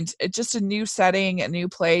 And just a new setting, a new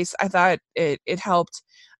place. I thought it helped.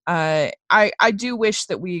 I do wish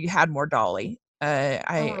that we had more Dolly.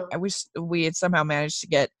 I mhm. wish we had somehow managed to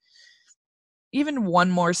get even one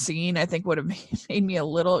more scene. I think would have made me a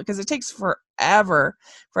little, because it takes forever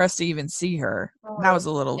for us to even see her. That was Mhm.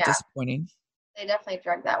 a little Yeah, disappointing. they definitely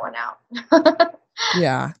drug that one out.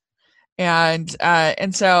 Yeah.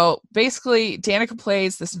 And so basically Danica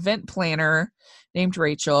plays this event planner named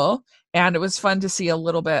Rachel, and it was fun to see a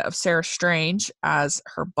little bit of Sarah Strange as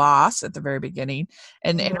her boss at the very beginning.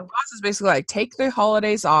 And her Mhm, boss is basically like, take the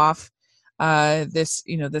holidays off. This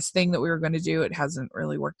thing that we were going to do, it hasn't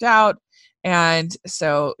really worked out. And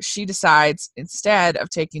so she decides, instead of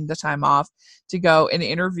taking the time off, to go and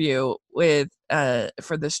interview with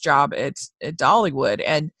for this job at Dollywood.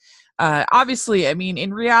 And obviously, I mean,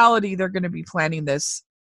 in reality, they're going to be planning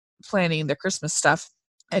the Christmas stuff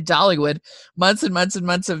at Dollywood months and months and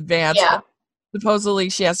months in advance. But yeah. supposedly,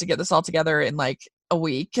 she has to get this all together in like a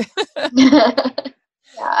week. Yeah,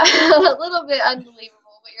 a little bit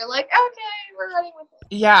unbelievable, but you're like, okay, we're running with it.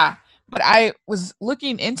 Yeah, but I was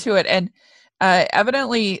looking into it, and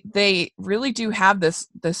evidently, they really do have this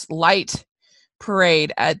light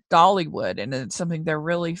parade at Dollywood, and it's something they're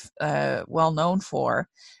really well known for.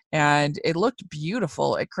 And it looked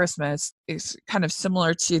beautiful at Christmas. It's kind of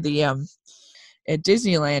similar to the at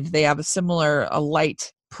Disneyland. They have a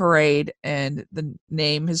light parade, and the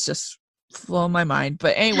name has just flown my mind.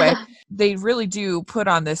 But anyway, they really do put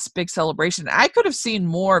on this big celebration. I could have seen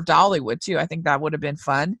more of Dollywood too. I think that would have been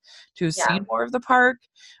fun to have Yeah. seen more of the park.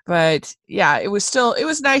 But yeah, it was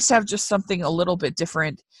nice to have just something a little bit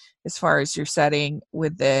different as far as your setting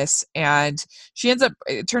with this. And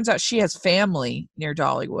it turns out she has family near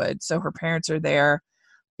Dollywood, so her parents are there,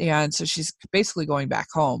 and so she's basically going back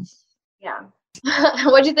home. Yeah.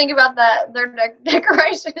 What'd you think about that? Their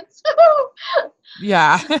decorations.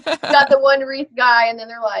 Yeah. Got the one wreath guy, and then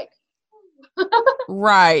they're like,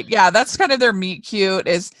 Right. Yeah, that's kind of their meet cute,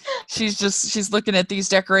 is she's looking at these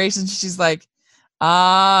decorations. She's like,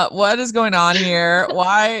 what is going on here?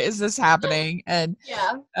 Why is this happening? yeah,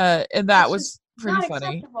 And that that's just was pretty not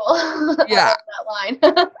funny. acceptable. I Yeah. love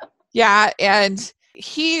that line. Yeah. And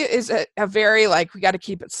he is a very like, we got to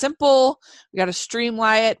keep it simple. We got to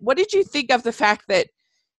streamline it. What did you think of the fact that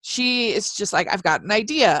she is just like, I've got an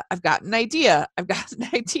idea. I've got an idea. I've got an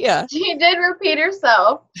idea. She did repeat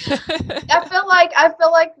herself. I feel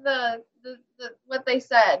like the what they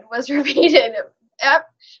said was repeated. Yep.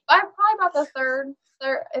 By probably about the third,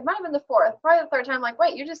 it might have been the fourth, probably the third time. Like,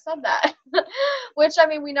 wait, you just said that. Which, I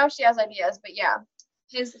mean, we know she has ideas, but yeah,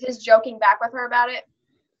 his joking back with her about it.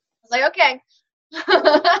 I was like, okay.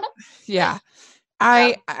 Yeah.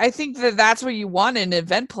 I think that that's what you want in an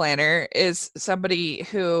event planner, is somebody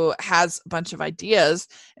who has a bunch of ideas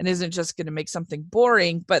and isn't just going to make something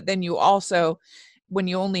boring. But then you also, when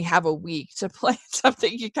you only have a week to plan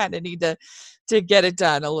something, you kind of need to get it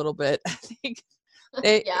done a little bit. I think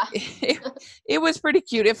it was pretty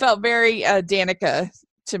cute. It felt very Danica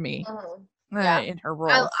to me. In her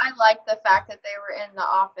role. I liked the fact that they were in the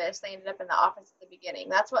office. They ended up in the office at the beginning.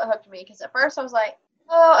 That's what hooked me, because at first I was like,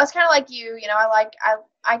 oh, it's kind of like you know,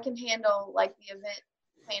 I can handle like the event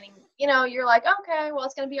planning. You know, you're like, okay, well,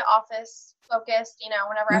 it's going to be office focused. You know,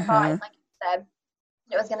 whenever I thought, like you said,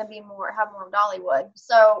 it was going to be have more of Dollywood.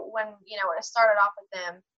 So when it started off with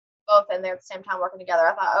them both and they're at the same time working together,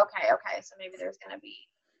 I thought, okay, so maybe there's going to be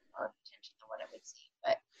more potential than what it would seem.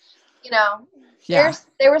 But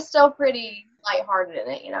they were still pretty lighthearted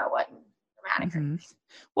in it. It wasn't dramatic. Mm-hmm.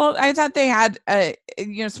 Well, I thought they had,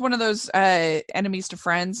 it's one of those enemies to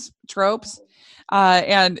friends tropes,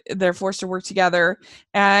 and they're forced to work together.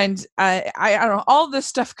 And I don't know, all this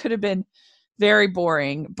stuff could have been very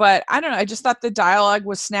boring, but I don't know. I just thought the dialogue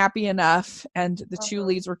was snappy enough, and the two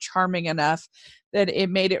leads were charming enough that it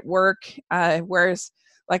made it work. Whereas,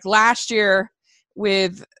 like last year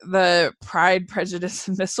with the Pride, Prejudice,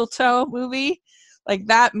 and Mistletoe movie, like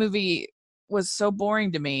that movie was so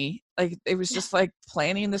boring to me. Like it was just like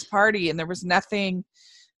planning this party and there was nothing,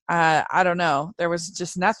 I don't know, there was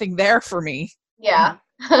just nothing there for me. Yeah.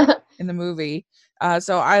 In the movie.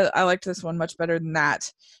 So I liked this one much better than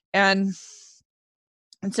that. And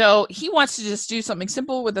so he wants to just do something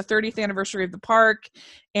simple with the 30th anniversary of the park.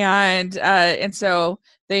 And so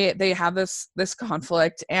they have this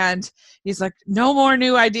conflict, and he's like, no more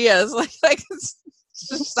new ideas. like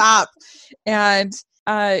just stop. And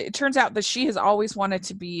it turns out that she has always wanted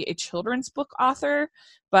to be a children's book author,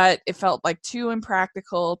 but it felt like too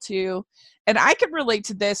impractical to. And I could relate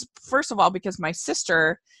to this, first of all, because my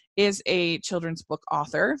sister is a children's book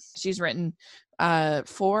author. She's written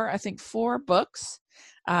 4 books.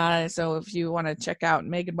 So if you want to check out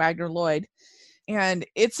Megan Wagner Lloyd, and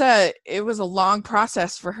it was a long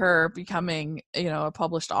process for her becoming, a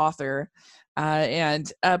published author.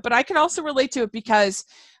 But I can also relate to it because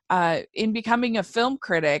in becoming a film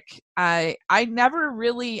critic, I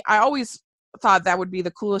always thought that would be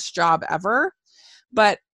the coolest job ever,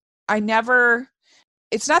 but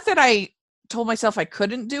it's not that I told myself I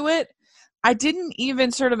couldn't do it. I didn't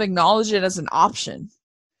even sort of acknowledge it as an option.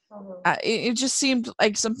 It just seemed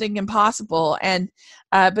like something impossible. And,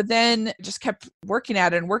 but then just kept working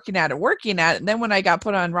at it. And then when I got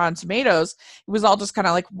put on Rotten Tomatoes, it was all just kind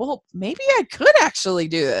of like, well, maybe I could actually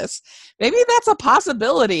do this. Maybe that's a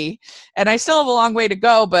possibility. And I still have a long way to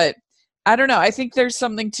go, but I don't know. I think there's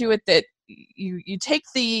something to it that you take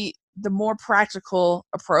the more practical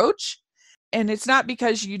approach, and it's not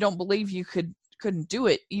because you don't believe you couldn't do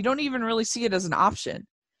it. You don't even really see it as an option.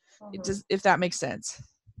 It does, if that makes sense.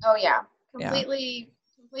 Oh yeah, completely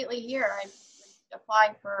here. I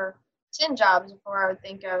applied for 10 jobs before I would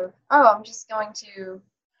think of, I'm just going to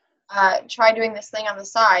try doing this thing on the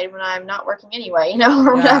side when I'm not working anyway,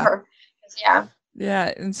 or whatever.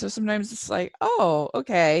 Yeah, and so sometimes it's like, oh,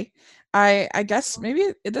 okay, I guess maybe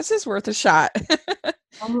this is worth a shot.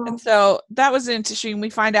 And so that was interesting. We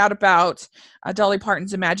find out about Dolly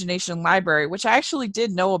Parton's Imagination Library, which I actually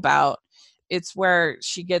did know about. It's where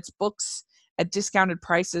she gets books at discounted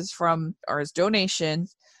prices as donation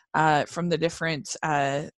from the different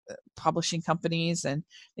publishing companies and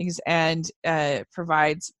things, and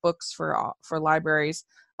provides books for libraries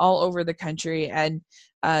all over the country. And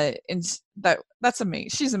that's amazing.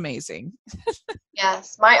 She's amazing.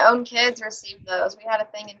 Yes, my own kids received those. We had a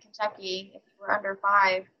thing in Kentucky. If you were under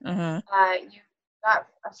 5, you got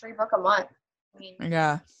a free book a month. I mean,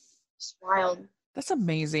 yeah, it's wild. That's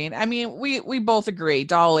amazing. I mean, we both agree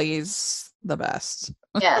Dolly's the best.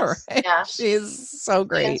 Yes, right? Yeah, she's so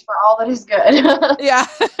great for all that is good. Yeah.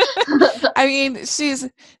 I mean, she's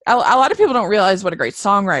a lot of people don't realize what a great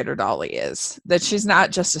songwriter Dolly is, that she's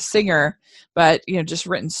not just a singer, but just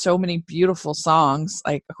written so many beautiful songs.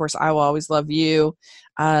 Like, of course, I Will Always Love You.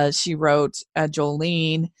 She wrote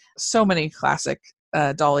Jolene, so many classic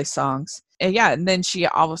Dolly songs. And then she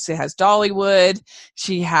obviously has Dollywood.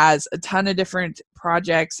 She has a ton of different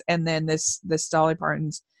projects, and then this Dolly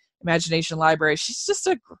Parton's Imagination Library. She's just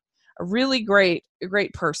a really great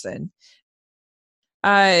person.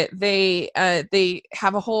 They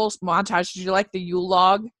have a whole montage. Did you like the Yule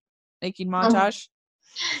log making montage?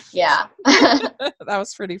 Yeah. That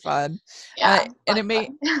was pretty fun. Yeah. And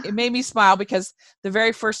it made me smile because the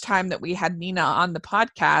very first time that we had Nina on the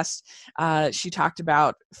podcast, she talked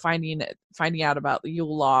about finding out about the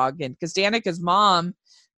Yule log, and because Danica's mom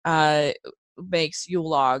makes Yule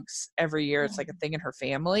logs every year. It's like a thing in her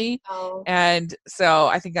family. Oh. And so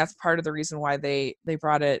I think that's part of the reason why they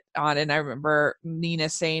brought it on. And I remember Nina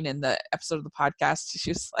saying in the episode of the podcast,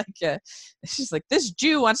 she's like, this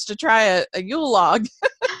Jew wants to try a Yule log.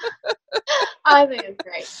 I think it's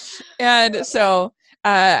great. And so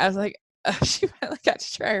I was like, she finally got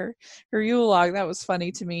to try her Yule log. That was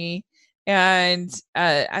funny to me. And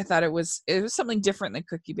I thought it was something different than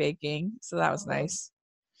cookie baking. So that was nice.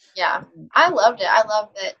 Yeah, I loved it. I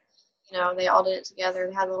loved that, they all did it together.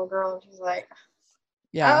 They had a little girl, and she's like,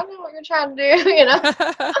 yeah, I don't know what you're trying to do,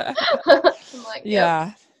 I'm like,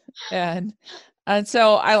 yeah. And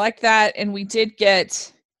so I like that. And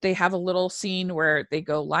they have a little scene where they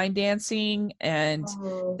go line dancing, and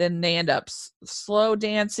then they end up slow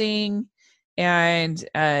dancing. And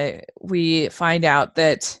we find out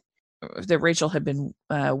that Rachel had been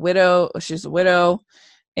she's a widow,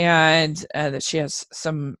 and that she has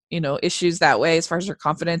some issues that way as far as her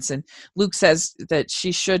confidence. And Luke says that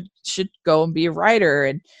she should go and be a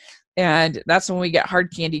writer, and that's when we get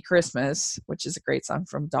Hard Candy Christmas, which is a great song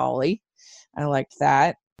from Dolly. I liked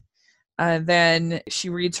that. Then she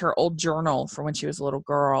reads her old journal from when she was a little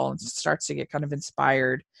girl and starts to get kind of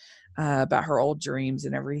inspired about her old dreams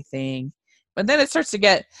and everything. But then it starts to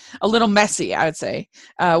get a little messy, I would say,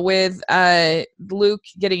 with Luke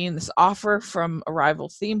getting this offer from a rival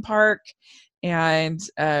theme park, and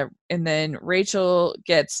then Rachel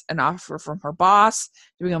gets an offer from her boss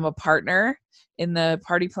to become a partner in the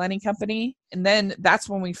party planning company. And then that's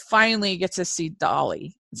when we finally get to see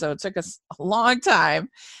Dolly. So it took us a long time,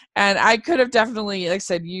 and I could have definitely, like I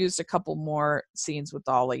said, used a couple more scenes with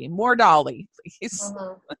Dolly. More Dolly, please.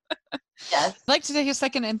 Yes. I'd like to take a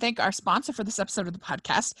second and thank our sponsor for this episode of the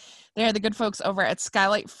podcast. They are the good folks over at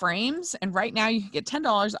Skylight Frames. And right now you can get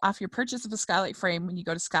 $10 off your purchase of a Skylight frame when you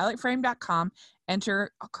go to skylightframe.com,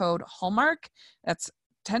 enter code Hallmark. That's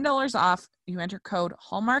 $10 off. You enter code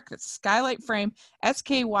Hallmark. That's Skylight Frame,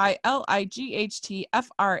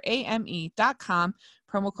 SKYLIGHTFRAME.com.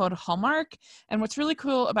 Promo code Hallmark. And what's really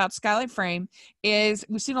cool about Skylight Frame is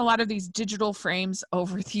we've seen a lot of these digital frames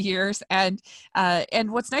over the years, and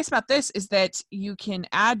what's nice about this is that you can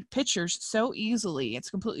add pictures so easily. It's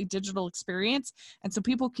a completely digital experience, and so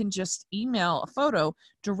people can just email a photo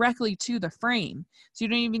directly to the frame, so you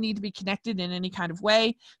don't even need to be connected in any kind of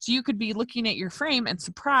way. So you could be looking at your frame and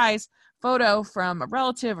surprise photo from a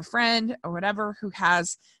relative, a friend, or whatever who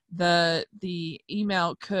has the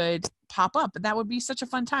email could pop up, and that would be such a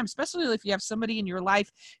fun time, especially if you have somebody in your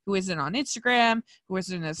life who isn't on Instagram, who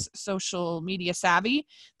isn't as social media savvy.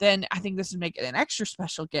 Then I think this would make it an extra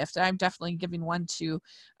special gift. I'm definitely giving one to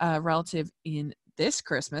a relative in this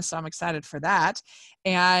Christmas, so I'm excited for that.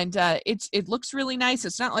 And it looks really nice.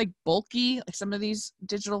 It's not like bulky like some of these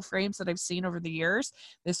digital frames that I've seen over the years.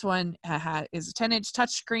 This one is a 10-inch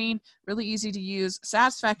touchscreen, really easy to use,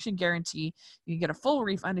 satisfaction guarantee. You can get a full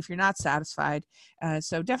refund if you're not satisfied.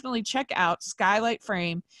 So definitely check out Skylight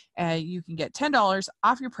Frame. You can get $10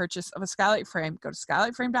 off your purchase of a Skylight Frame. Go to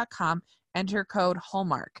skylightframe.com, enter code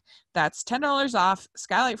Hallmark. That's $10 off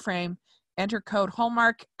Skylight Frame. Enter code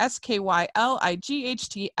Hallmark,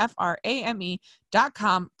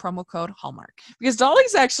 SKYLIGHTFRAME.com, promo code Hallmark. Because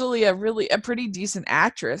Dolly's actually a pretty decent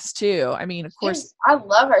actress too. I mean, of course, I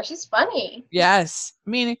love her. She's funny. Yes. I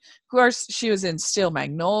mean, of course, she was in Steel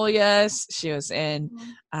Magnolias. She was in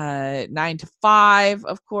 9 to 5.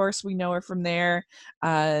 Of course, we know her from there.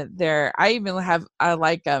 I even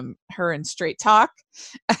like her in Straight Talk.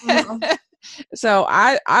 So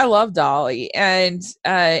I love Dolly, and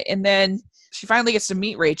then she finally gets to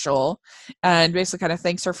meet Rachel, and basically kind of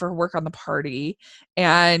thanks her for her work on the party.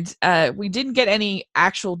 And we didn't get any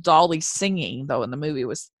actual Dolly singing though in the movie.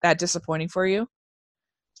 Was that disappointing for you?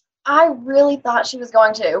 I really thought she was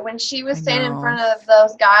going to when she was standing in front of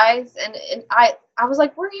those guys, and I was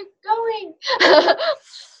like, "Where are you going?"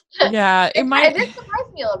 Yeah, it did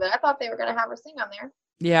surprise me a little bit. I thought they were going to have her sing on there.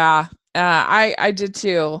 Yeah, I did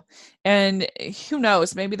too. And who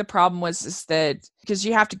knows, maybe the problem is that because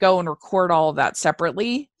you have to go and record all of that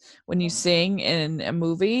separately when you sing in a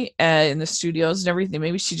movie in the studios and everything.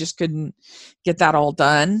 Maybe she just couldn't get that all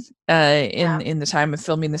done in the time of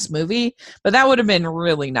filming this movie. But that would have been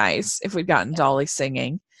really nice if we'd gotten Dolly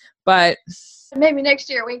singing. But Maybe next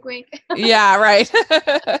year, wink, wink. Yeah, right.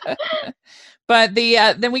 But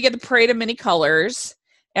then we get the parade of many colors,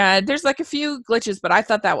 and there's like a few glitches, but I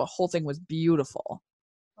thought that whole thing was beautiful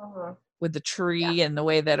with the tree and the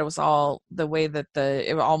way that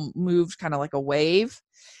it all moved kind of like a wave.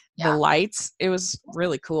 The lights, it was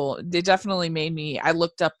really cool. They definitely made me. I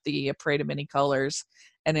looked up the parade of many colors,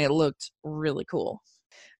 and it looked really cool.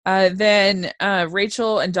 Then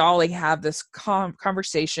Rachel and Dolly have this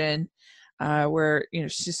conversation where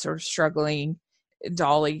she's sort of struggling.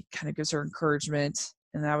 Dolly kind of gives her encouragement,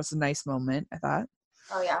 and that was a nice moment, I thought.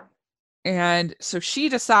 Oh yeah. And so she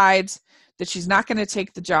decides that she's not going to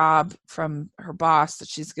take the job from her boss, that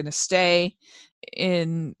she's going to stay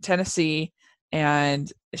in Tennessee,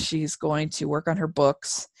 and she's going to work on her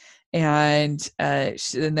books. And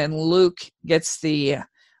then Luke gets the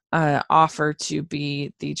offer to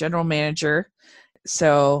be the general manager.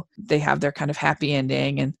 So they have their kind of happy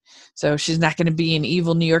ending. And so she's not going to be in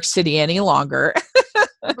evil New York City any longer.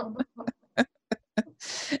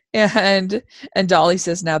 And Dolly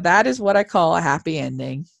says, now that is what I call a happy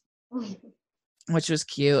ending, which was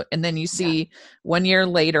cute. And then you see 1 year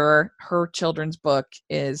later, her children's book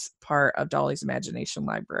is part of Dolly's imagination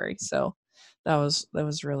library. So that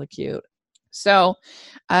was really cute. So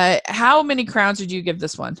how many crowns would you give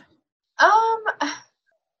this one?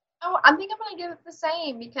 I think I'm going to give it the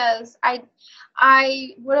same, because I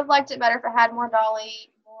would have liked it better if it had more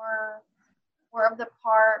Dolly, more of the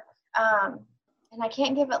park. And I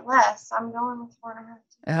can't give it less. I'm going with 4.5.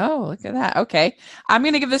 Oh, look at that. Okay. I'm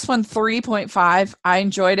going to give this one 3.5. I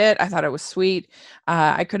enjoyed it. I thought it was sweet.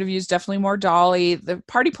 I could have used definitely more Dolly. The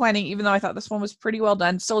party planning, even though I thought this one was pretty well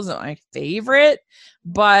done, still isn't my favorite,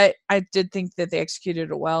 but I did think that they executed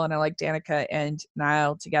it well, and I like Danica and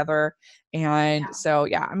Niall together. And so,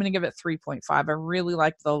 yeah, I'm going to give it 3.5. I really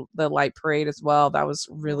liked the light parade as well. That was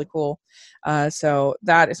really cool. So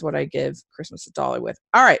that is what I give Christmas with Dolly with.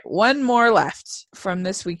 All right, one more left from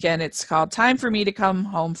this weekend. It's called Time for Me to Come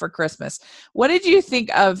Home for Christmas. What did you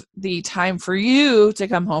think of the Time for You to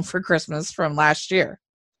Come Home for Christmas from last year?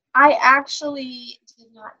 I actually did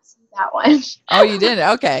not see that one. Oh, you didn't?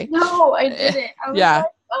 Okay. No, I didn't. I was like,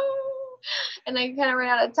 oh, and I kind of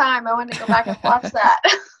ran out of time. I wanted to go back and watch that.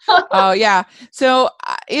 Oh, yeah. So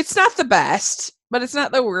it's not the best, but it's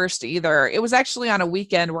not the worst either. It was actually on a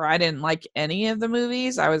weekend where I didn't like any of the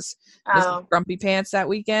movies. I was grumpy pants that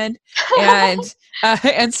weekend.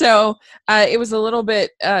 And so it was a little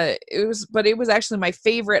bit, but it was actually my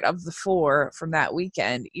favorite of the four from that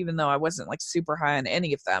weekend, even though I wasn't like super high on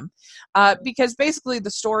any of them. Because basically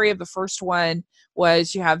the story of the first one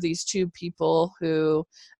was you have these two people who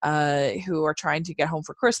are trying to get home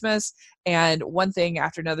for Christmas, and one thing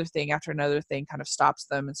after another thing after another thing kind of stops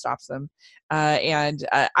them. And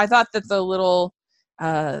I thought that the little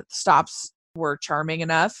stops were charming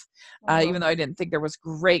enough, even though I didn't think there was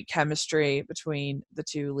great chemistry between the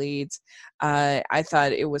two leads. I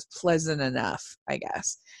thought it was pleasant enough, I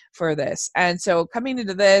guess, for this. And so coming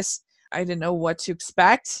into this, I didn't know what to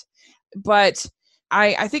expect, but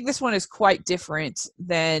I think this one is quite different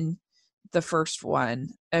than the first one,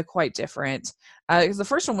 quite different. Because the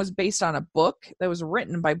first one was based on a book that was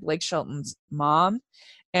written by Blake Shelton's mom.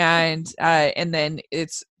 And then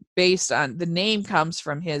it's based on, the name comes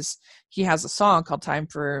from he has a song called Time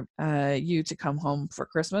for You to Come Home for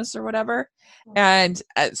Christmas or whatever. And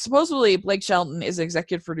supposedly Blake Shelton is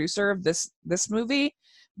executive producer of this movie,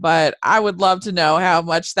 but I would love to know how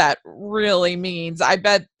much that really means. I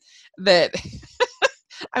bet that,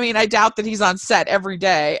 I mean, I doubt that he's on set every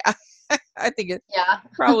day. I think it's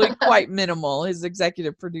probably quite minimal, his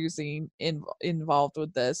executive producing involved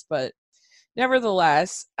with this, but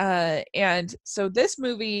nevertheless, and so this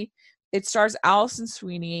movie, it stars Alison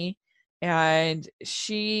Sweeney, and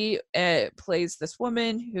she plays this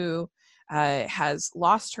woman who has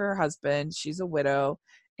lost her husband. She's a widow,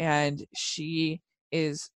 and she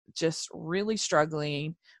is just really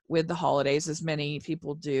struggling with the holidays, as many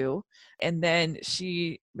people do. And then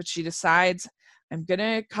she decides, I'm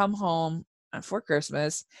gonna come home for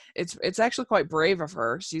Christmas. It's actually quite brave of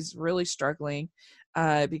her. She's really struggling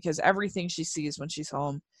because everything she sees when she's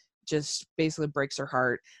home just basically breaks her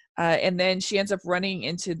heart. And then she ends up running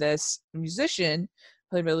into this musician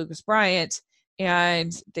played by Lucas Bryant,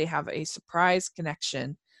 and they have a surprise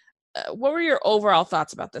connection. What were your overall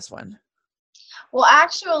thoughts about this one? Well,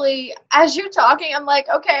 actually, as you're talking, I'm like,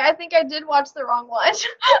 okay, I think I did watch the wrong one. I'm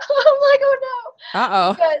like, oh no.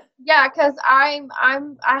 Uh-oh. Because I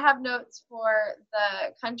have notes for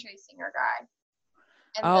the country singer guy.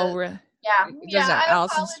 And really? Yeah.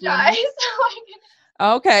 Alison Sweeney?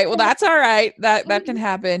 Okay, well, that's all right. That can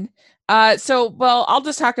happen. Well, I'll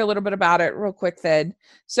just talk a little bit about it real quick then.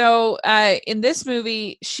 So, in this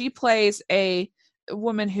movie, she plays a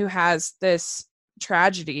woman who has this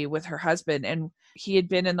tragedy with her husband, and he had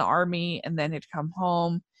been in the army and then had come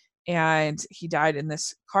home, and he died in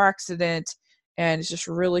this car accident, and is just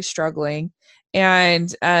really struggling.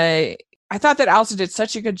 And I thought that Allison did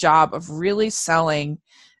such a good job of really selling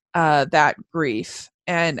that grief.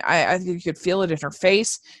 And I think you could feel it in her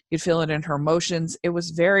face. You could feel it in her emotions. It was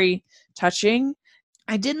very touching.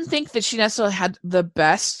 I didn't think that she necessarily had the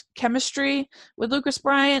best chemistry with Lucas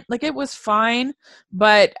Bryant. Like, it was fine,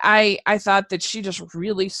 but I thought that she just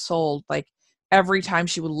really sold, like, every time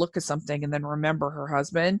she would look at something and then remember her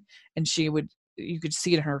husband, and you could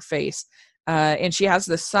see it in her face. And she has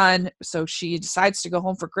this son, so she decides to go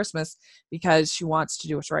home for Christmas because she wants to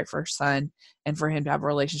do what's right for her son and for him to have a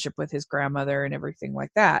relationship with his grandmother and everything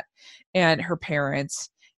like that, and her parents.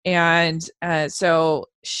 And so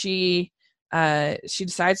she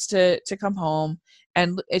decides to come home,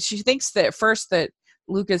 and she thinks that at first that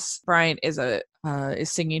Lucas Bryant is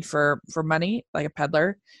singing for money, like a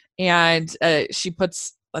peddler, and she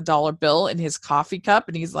puts a dollar bill in his coffee cup,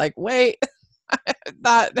 and he's like, "Wait."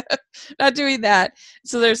 not not doing that.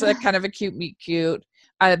 So there's a kind of a cute meet cute.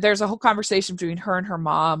 There's a whole conversation between her and her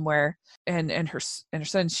mom where and her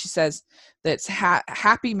son. She says that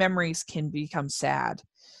happy memories can become sad,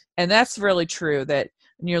 and that's really true. That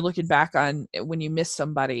when you're looking back on when you miss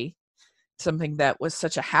something that was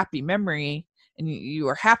such a happy memory, and you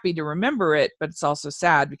are happy to remember it, but it's also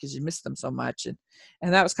sad because you miss them so much.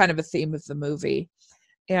 And that was kind of a theme of the movie.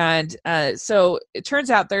 And so it turns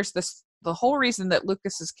out the whole reason that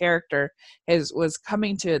Lucas's character was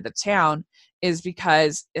coming to the town is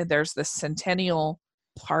because there's this centennial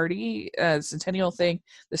thing,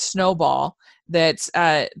 the snowball,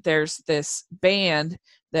 that there's this band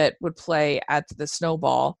that would play at the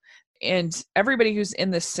snowball, and everybody who's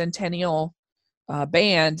in this centennial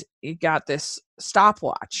band got this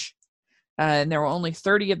stopwatch. And there were only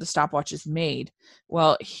 30 of the stopwatches made.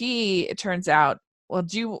 Well, it turns out, well,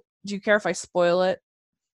 do you care if I spoil it?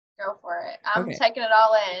 Go for it. I'm taking it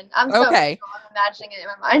all in. I'm so okay. I'm imagining it in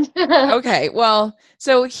my mind. Okay. Well,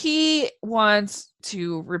 so he wants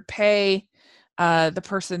to repay the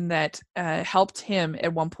person that helped him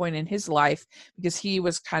at one point in his life, because he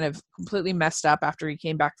was kind of completely messed up after he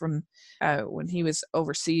came back from when he was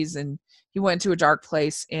overseas, and he went to a dark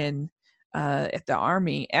place at the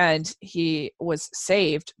army, and he was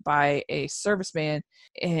saved by a serviceman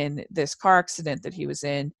in this car accident that he was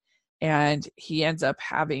in. And he ends up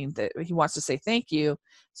he wants to say thank you.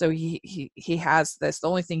 So he has this, the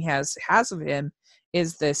only thing he has of him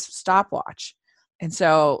is this stopwatch. And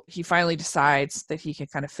so he finally decides that he can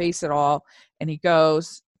kind of face it all, and he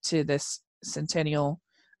goes to this centennial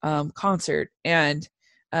concert and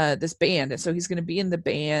this band. And so he's going to be in the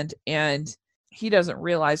band, and he doesn't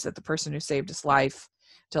realize that the person who saved his life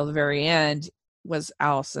till the very end was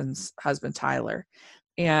Allison's husband, Tyler.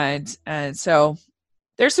 And so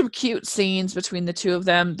there's some cute scenes between the two of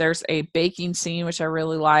them. There's a baking scene, which I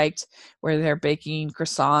really liked, where they're baking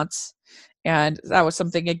croissants. And that was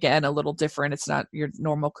something, again, a little different. It's not your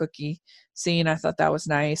normal cookie scene. I thought that was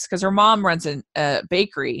nice because her mom runs a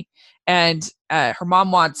bakery, and her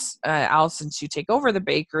mom wants Allison to take over the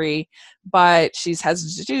bakery, but she's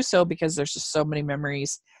hesitant to do so because there's just so many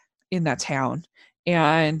memories in that town.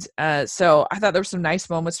 And so I thought there were some nice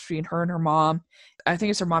moments between her and her mom. I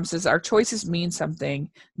think as her mom says, our choices mean something.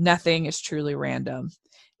 Nothing is truly random.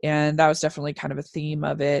 And that was definitely kind of a theme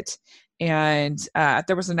of it. And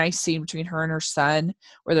there was a nice scene between her and her son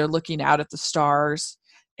where they're looking out at the stars,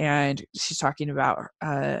 and she's talking about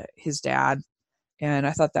his dad. And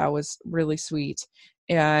I thought that was really sweet.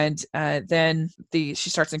 And then she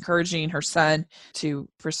starts encouraging her son to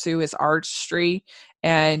pursue his artistry,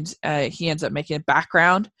 and he ends up making a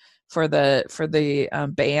background for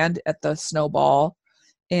the band at the snowball.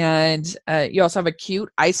 And you also have a cute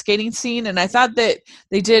ice skating scene, and I thought that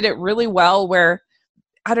they did it really well, where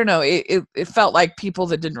I don't know, it felt like people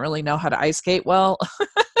that didn't really know how to ice skate well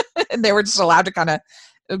and they were just allowed to kind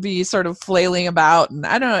of be sort of flailing about, and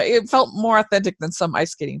I don't know, it felt more authentic than some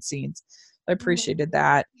ice skating scenes. I appreciated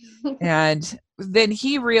that. And then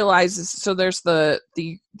he realizes, so there's the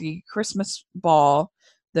Christmas ball,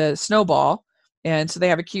 the snowball, and so they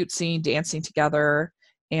have a cute scene dancing together,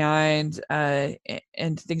 and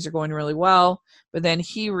things are going really well. But then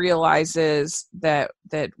he realizes that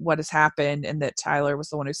what has happened, and that Tyler was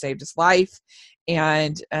the one who saved his life.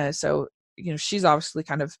 And so she's obviously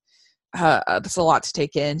kind of that's a lot to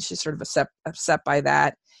take in. She's sort of upset by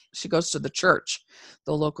that. She goes to the church,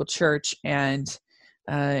 the local church, and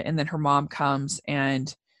then her mom comes,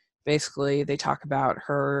 and basically they talk about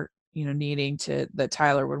her, needing that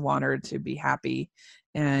Tyler would want her to be happy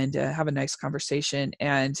and have a nice conversation.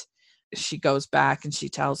 And she goes back and she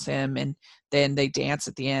tells him, and then they dance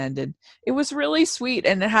at the end, and it was really sweet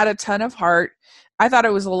and it had a ton of heart. I thought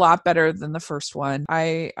it was a lot better than the first one.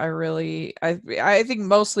 I think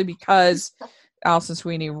mostly because Alison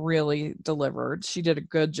Sweeney really delivered. She did a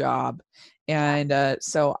good job. And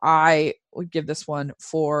so I would give this one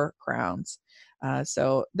 4 crowns.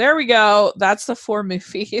 So there we go. That's the 4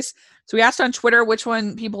 movies. So we asked on Twitter which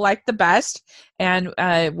one people liked the best. And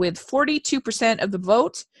with 42% of the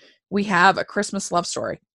vote, we have A Christmas Love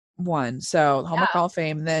Story won. So Hallmark Hall of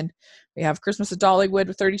Fame. And then we have Christmas at Dollywood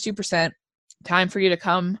with 32%. Time for You to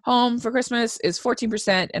Come Home for Christmas is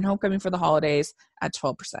 14%, and Homecoming for the Holidays at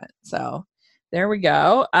 12%. So there we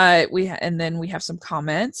go. And then we have some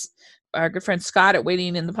comments. Our good friend Scott at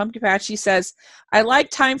Waiting in the Pumpkin Patch, he says, I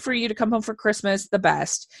like Time for You to Come Home for Christmas the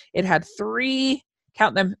best. It had 3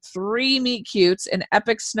 meet cutes, an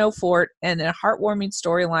epic snow fort, and a heartwarming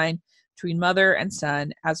storyline between mother and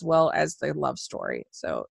son, as well as the love story.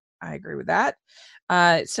 So I agree with that.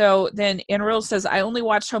 So then Anne says, I only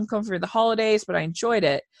watched Homecoming for the Holidays, but I enjoyed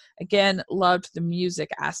it. Again, loved the music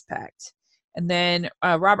aspect. And then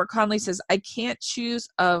Robert Conley says, I can't choose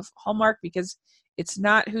of Hallmark because it's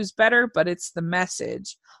not who's better, but it's the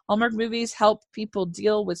message. Hallmark movies help people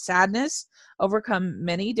deal with sadness, overcome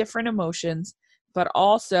many different emotions, but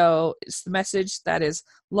also it's the message that is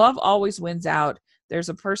love always wins out. There's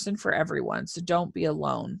a person for everyone, so don't be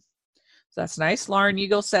alone. So that's nice. Lauren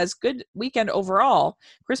Eagle says, good weekend overall.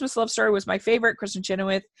 Christmas Love Story was my favorite. Kristen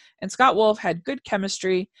Chenoweth and Scott Wolf had good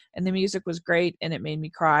chemistry, and the music was great, and it made me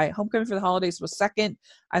cry. Homecoming for the Holidays was second.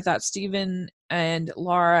 I thought Steven and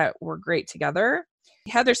Laura were great together.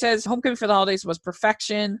 Heather says, Homecoming for the Holidays was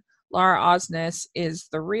perfection. Laura Osnes is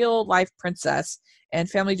the real-life princess, and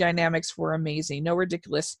family dynamics were amazing. No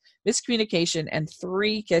ridiculous miscommunication, and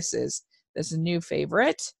 3 kisses. That's a new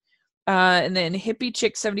favorite. And then Hippie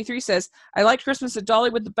Chick 73 says, I liked Christmas at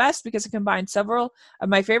Dollywood the best because it combined several of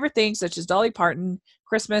my favorite things, such as Dolly Parton,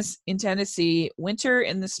 Christmas in Tennessee, Winter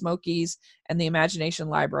in the Smokies, and the Imagination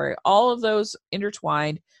Library. All of those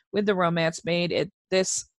intertwined with the romance made it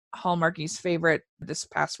this Hallmarkie's favorite this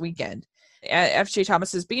past weekend. F.J. Thomas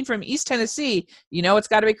says, being from East Tennessee, it's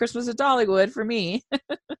got to be Christmas at Dollywood for me.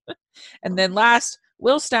 And then last,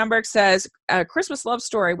 Will Stamberg says, Christmas Love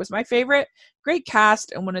Story was my favorite. Great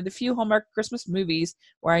cast and one of the few Hallmark Christmas movies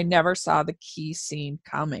where I never saw the key scene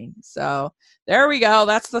coming. So there we go.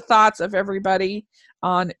 That's the thoughts of everybody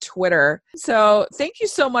on Twitter. So thank you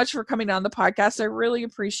so much for coming on the podcast. I really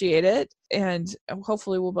appreciate it. And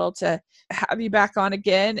hopefully we'll be able to have you back on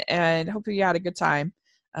again. And hopefully you had a good time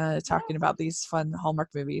talking about these fun Hallmark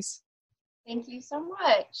movies. Thank you so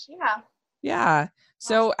much. Yeah.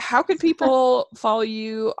 So how can people follow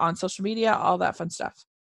you on social media, all that fun stuff?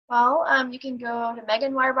 Well, you can go to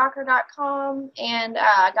meganweyerbacher.com, and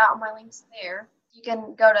I got all my links there. You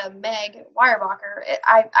can go to Meg Weyerbacher.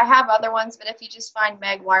 I have other ones, but if you just find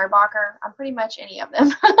Meg Weyerbacher, I'm pretty much any of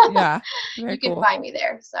them. Yeah. You can find me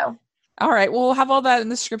there. So. All right. Well, we'll have all that in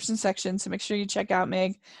the description section. So make sure you check out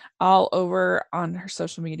Meg all over on her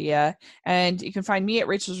social media. And you can find me at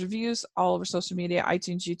Rachel's Reviews all over social media,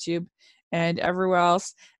 iTunes, YouTube, and everywhere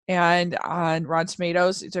else. And on Rotten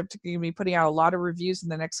Tomatoes, they're going to be putting out a lot of reviews in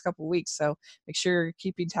the next couple of weeks. So make sure you're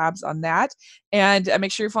keeping tabs on that. And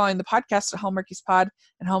make sure you're following the podcast at Hallmarkies Pod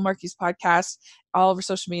and Hallmarkies Podcast all over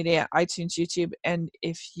social media, iTunes, YouTube. And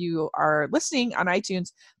if you are listening on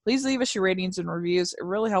iTunes, please leave us your ratings and reviews. It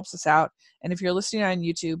really helps us out. And if you're listening on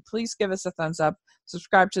YouTube, please give us a thumbs up,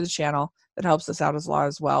 subscribe to the channel. That helps us out as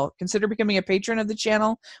well. Consider becoming a patron of the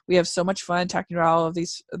channel. We have so much fun talking about all of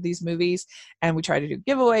these movies, and we try to do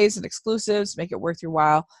giveaways and exclusives, make it worth your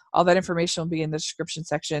while. All that information will be in the description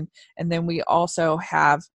section. And then we also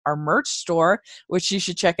have our merch store, which you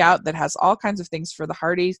should check out, that has all kinds of things for the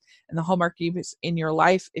Hardys and the Hallmarkies in your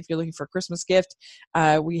life. If you're looking for a Christmas gift,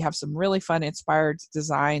 we have some really fun inspired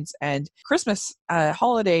designs and Christmas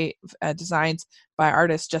holiday designs by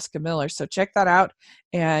artist Jessica Miller. So check that out.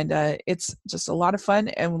 And it's just a lot of fun,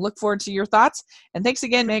 and we look forward to your thoughts. And thanks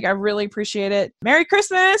again, Meg. I really appreciate it. Merry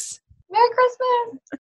Christmas! Merry Christmas!